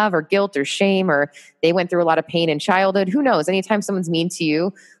don't have, or guilt or shame, or they went through a lot of pain in childhood, who knows? Anytime someone's mean to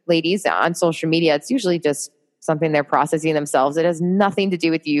you, ladies, on social media, it's usually just something they're processing themselves. It has nothing to do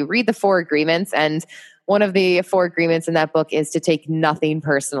with you. Read the 4 agreements, and one of the 4 agreements in that book is to take nothing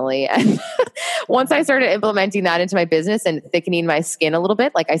personally. And once I started implementing that into my business and thickening my skin a little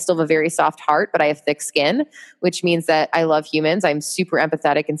bit, like I still have a very soft heart, but I have thick skin, which means that I love humans. I'm super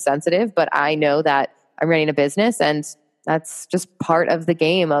empathetic and sensitive, but I know that I'm running a business, and that's just part of the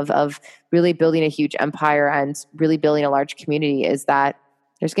game of really building a huge empire and really building a large community, is that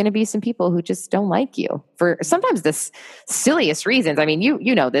there's going to be some people who just don't like you for sometimes the silliest reasons. I mean,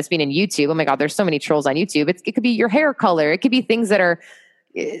 you know this being in YouTube. Oh my God, there's so many trolls on YouTube. It could be your hair color. It could be things that are,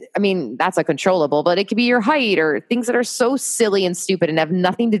 I mean, that's uncontrollable, but it could be your height or things that are so silly and stupid and have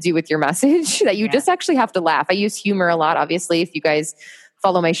nothing to do with your message that you just actually have to laugh. I use humor a lot. Obviously, if you guys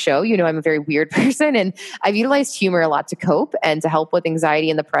follow my show, you know I'm a very weird person, and I've utilized humor a lot to cope and to help with anxiety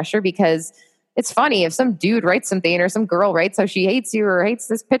and the pressure, because it's funny if some dude writes something or some girl writes how she hates you or hates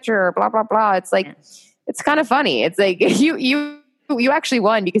this picture or blah, blah, blah. It's like, it's kind of funny. It's like you actually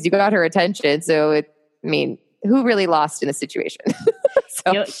won because you got her attention. So who really lost in the situation?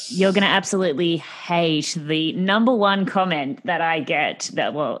 So you're going to absolutely hate the number one comment that I get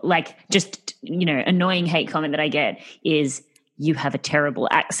annoying hate comment that I get is, you have a terrible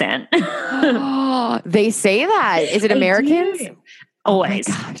accent. They say that. Is it Americans? Do. Always.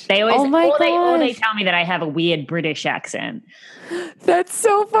 Oh they always, or they tell me that I have a weird British accent. That's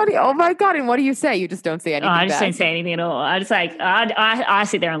so funny. Oh my God. And what do you say? You just don't say anything. I just don't say anything at all. I just I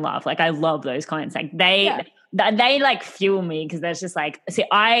sit there and laugh. Like, I love those comments. Like they like fuel me, because there's just like, see,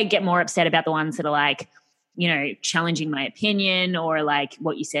 I get more upset about the ones that are like, challenging my opinion, or like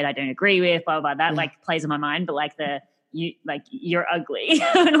what you said I don't agree with, blah, blah, blah. That like plays in my mind. But like you're ugly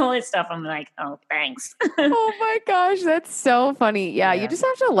and all this stuff, I'm like, oh, thanks. Oh my gosh, that's so funny. Yeah, you just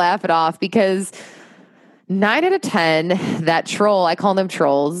have to laugh it off, because 9 out of 10, that troll, I call them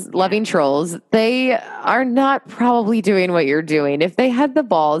trolls, loving trolls, they are not probably doing what you're doing. If they had the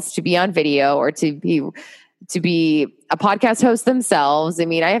balls to be on video or to be a podcast host themselves, I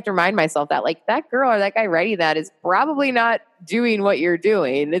mean, I have to remind myself that like that girl or that guy writing that is probably not doing what you're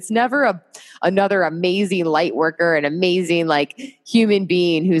doing. It's never another amazing light worker, an amazing like human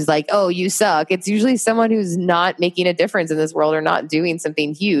being who's like, oh, you suck. It's usually someone who's not making a difference in this world or not doing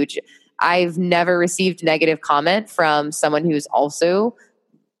something huge. I've never received negative comment from someone who's also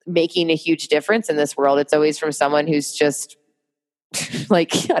making a huge difference in this world. It's always from someone who's just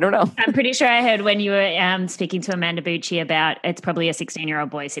like, I don't know. I'm pretty sure I heard when you were speaking to Amanda Bucci about it's probably a 16-year-old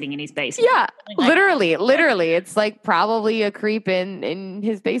boy sitting in his basement. Yeah, literally. It's like probably a creep in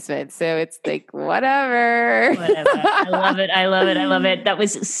his basement. So it's like, whatever. I love it. That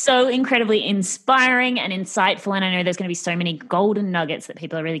was so incredibly inspiring and insightful. And I know there's going to be so many golden nuggets that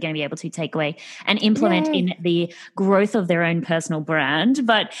people are really going to be able to take away and implement in the growth of their own personal brand.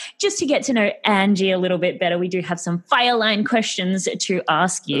 But just to get to know Angie a little bit better, we do have some fire line questions to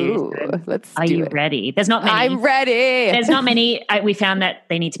ask you. Ooh, are you ready? There's not many. I'm ready. There's not many. We found that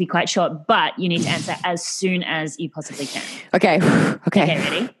they need to be quite short, but you need to answer as soon as you possibly can. Okay.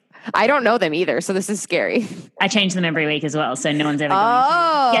 Ready? I don't know them either, so this is scary. I change them every week as well, so no one's ever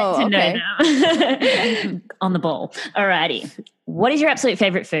going to get to know them. On the ball. Alrighty. What is your absolute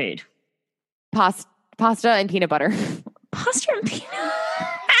favorite food? Pasta and peanut butter. Pasta and peanut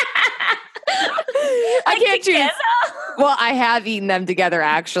I can't choose. Well, I have eaten them together,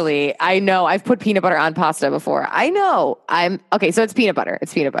 actually. I know. I've put peanut butter on pasta before. I know. Okay, so it's peanut butter.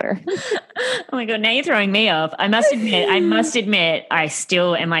 Oh my God, now you're throwing me off. I must admit, I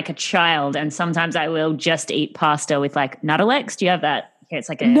still am like a child, and sometimes I will just eat pasta with like Nuttalex. Do you have that? Okay, it's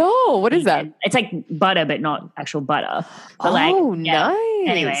like No, what is that? It's like butter, but not actual butter. But nice.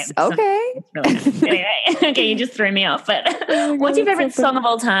 Anyway. Okay. It's really nice. Anyway, okay, you just threw me off. But what's your favorite song of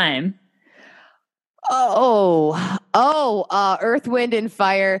all time? Earth, Wind, and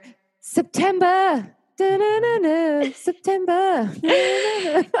Fire. September. Da-na-na-na, September.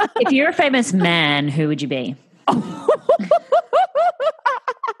 If you're a famous man, who would you be?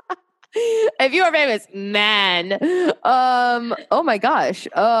 If you're a famous man, oh my gosh,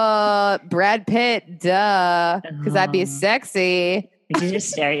 Brad Pitt, duh, because I'd be sexy. You just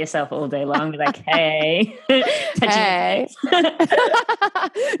stare at yourself all day long, be like, hey. Hey.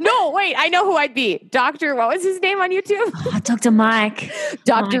 No, wait, I know who I'd be. What was his name on YouTube? Dr. Mike.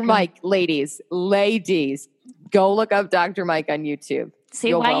 Dr. Mike, ladies, go look up Dr. Mike on YouTube.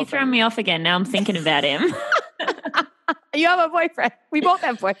 See, why are you throwing me off again? Now I'm thinking about him. You have a boyfriend. We both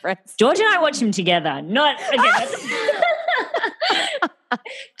have boyfriends. George and I watch him together.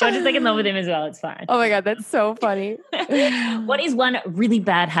 George is like in love with him as well. It's fine. Oh my God, that's so funny. What is one really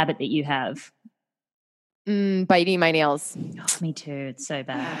bad habit that you have? Biting my nails. Oh, me too. It's so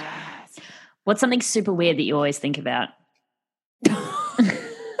bad. What's something super weird that you always think about?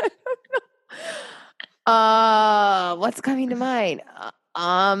 What's coming to mind?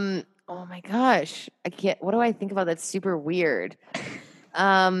 Oh my gosh. What do I think about that's super weird?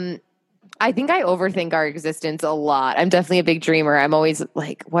 I think I overthink our existence a lot. I'm definitely a big dreamer. I'm always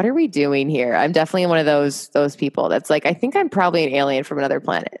like, what are we doing here? I'm definitely one of those people that's like, I think I'm probably an alien from another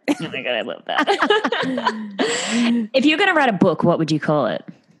planet. Oh my God, I love that. If you're going to write a book, what would you call it?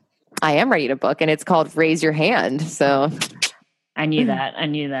 I am writing a book, and it's called Raise Your Hand. So I knew that. I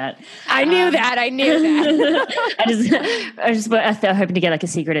knew that. I was hoping to get like a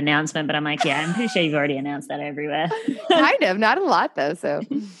secret announcement, but I'm like, yeah, I'm pretty sure you've already announced that everywhere. Kind of, not a lot though. So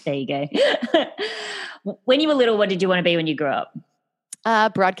there you go. When you were little, what did you want to be when you grew up?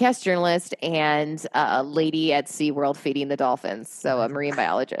 Broadcast journalist and a lady at SeaWorld feeding the dolphins. So a marine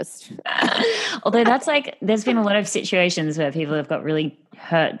biologist. Although that's like, there's been a lot of situations where people have got really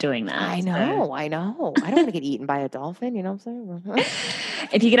hurt doing that. I know. I don't want to get eaten by a dolphin. You know what I'm saying?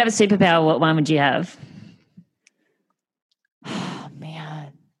 If you could have a superpower, what one would you have? Oh,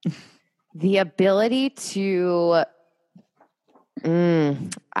 man. The ability to,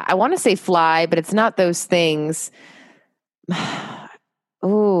 I want to say fly, but it's not those things.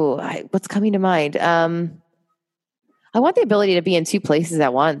 What's coming to mind? I want the ability to be in two places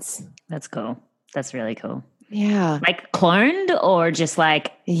at once. That's cool. That's really cool. Yeah. Like cloned or just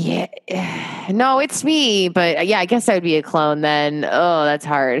like? Yeah. No, it's me. But yeah, I guess I would be a clone then. Oh, that's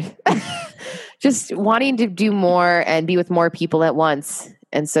hard. Just wanting to do more and be with more people at once.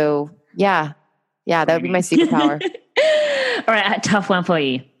 And so, yeah, that would be my superpower. All right, a tough one for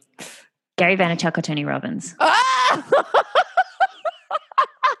you. Gary Vaynerchuk or Tony Robbins?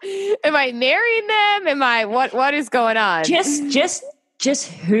 Am I marrying them? What is going on?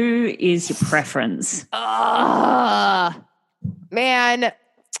 Just who is your preference? Man,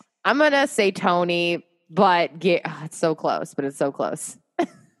 I'm going to say Tony, but it's so close, but it's so close.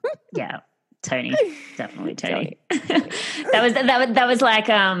 Yeah, Tony, definitely Tony. that was like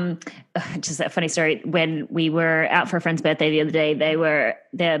just a funny story. When we were out for a friend's birthday the other day,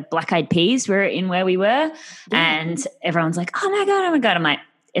 the Black Eyed Peas were in where we were, and everyone's like, "Oh my god!" I'm like,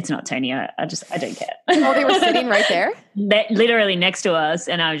 it's not Tony. I don't care. Oh, they were sitting right there? They're literally next to us.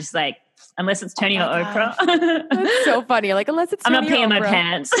 And I was just like, unless it's Tony or Oprah. That's so funny. Like, unless it's Tony I'm not peeing my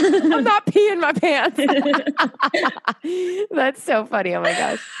pants. I'm not peeing my pants. That's so funny. Oh my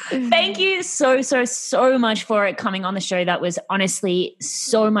gosh. Thank you so much for it coming on the show. That was honestly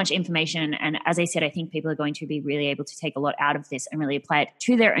so much information. And as I said, I think people are going to be really able to take a lot out of this and really apply it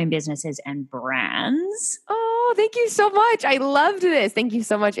to their own businesses and brands. Oh, thank you so much. I loved this. Thank you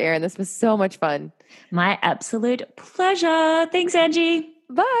so much, Erin. This was so much fun. My absolute pleasure. Thanks, Angie.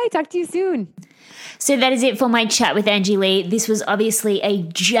 Bye. Talk to you soon. So that is it for my chat with Angie Lee. This was obviously a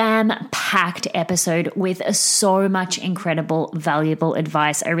jam-packed episode with so much incredible, valuable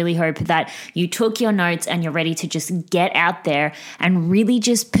advice. I really hope that you took your notes and you're ready to just get out there and really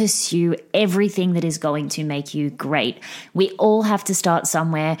just pursue everything that is going to make you great. We all have to start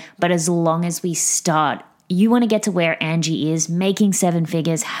somewhere, but as long as we start, you want to get to where Angie is, making 7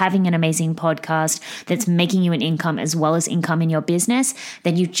 figures, having an amazing podcast that's making you an income as well as income in your business,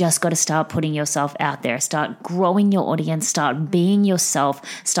 then you just got to start putting yourself out there. Start growing your audience, start being yourself,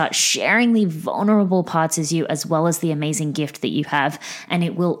 start sharing the vulnerable parts as you as well as the amazing gift that you have, and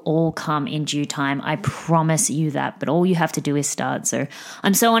it will all come in due time. I promise you that, but all you have to do is start. So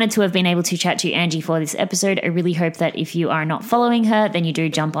I'm so honored to have been able to chat to Angie for this episode. I really hope that if you are not following her, then you do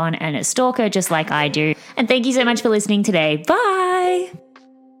jump on and stalk her just like I do. And thank you so much for listening today. Bye.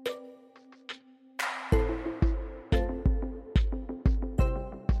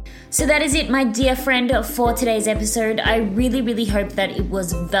 So that is it, my dear friend, for today's episode. I really, really hope that it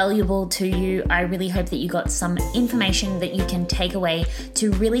was valuable to you. I really hope that you got some information that you can take away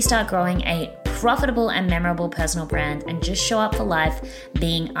to really start growing a profitable and memorable personal brand and just show up for life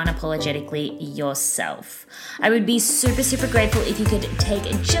being unapologetically yourself. I would be super, super grateful if you could take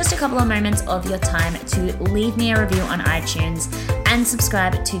just a couple of moments of your time to leave me a review on iTunes and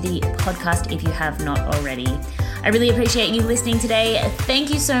subscribe to the podcast if you have not already. I really appreciate you listening today.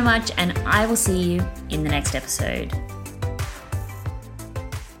 Thank you so much, and I will see you in the next episode.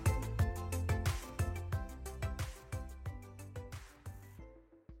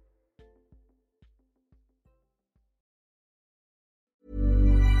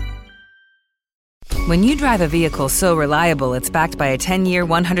 When you drive a vehicle so reliable it's backed by a 10-year,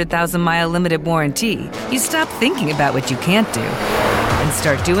 100,000-mile limited warranty, you stop thinking about what you can't do and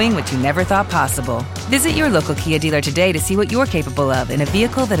start doing what you never thought possible. Visit your local Kia dealer today to see what you're capable of in a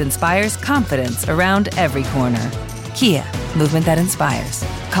vehicle that inspires confidence around every corner. Kia, movement that inspires.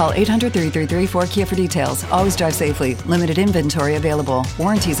 Call 800-333-4KIA for details. Always drive safely. Limited inventory available.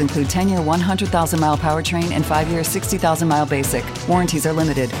 Warranties include 10-year 100,000-mile powertrain and 5-year 60,000-mile basic. Warranties are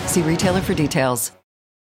limited. See retailer for details.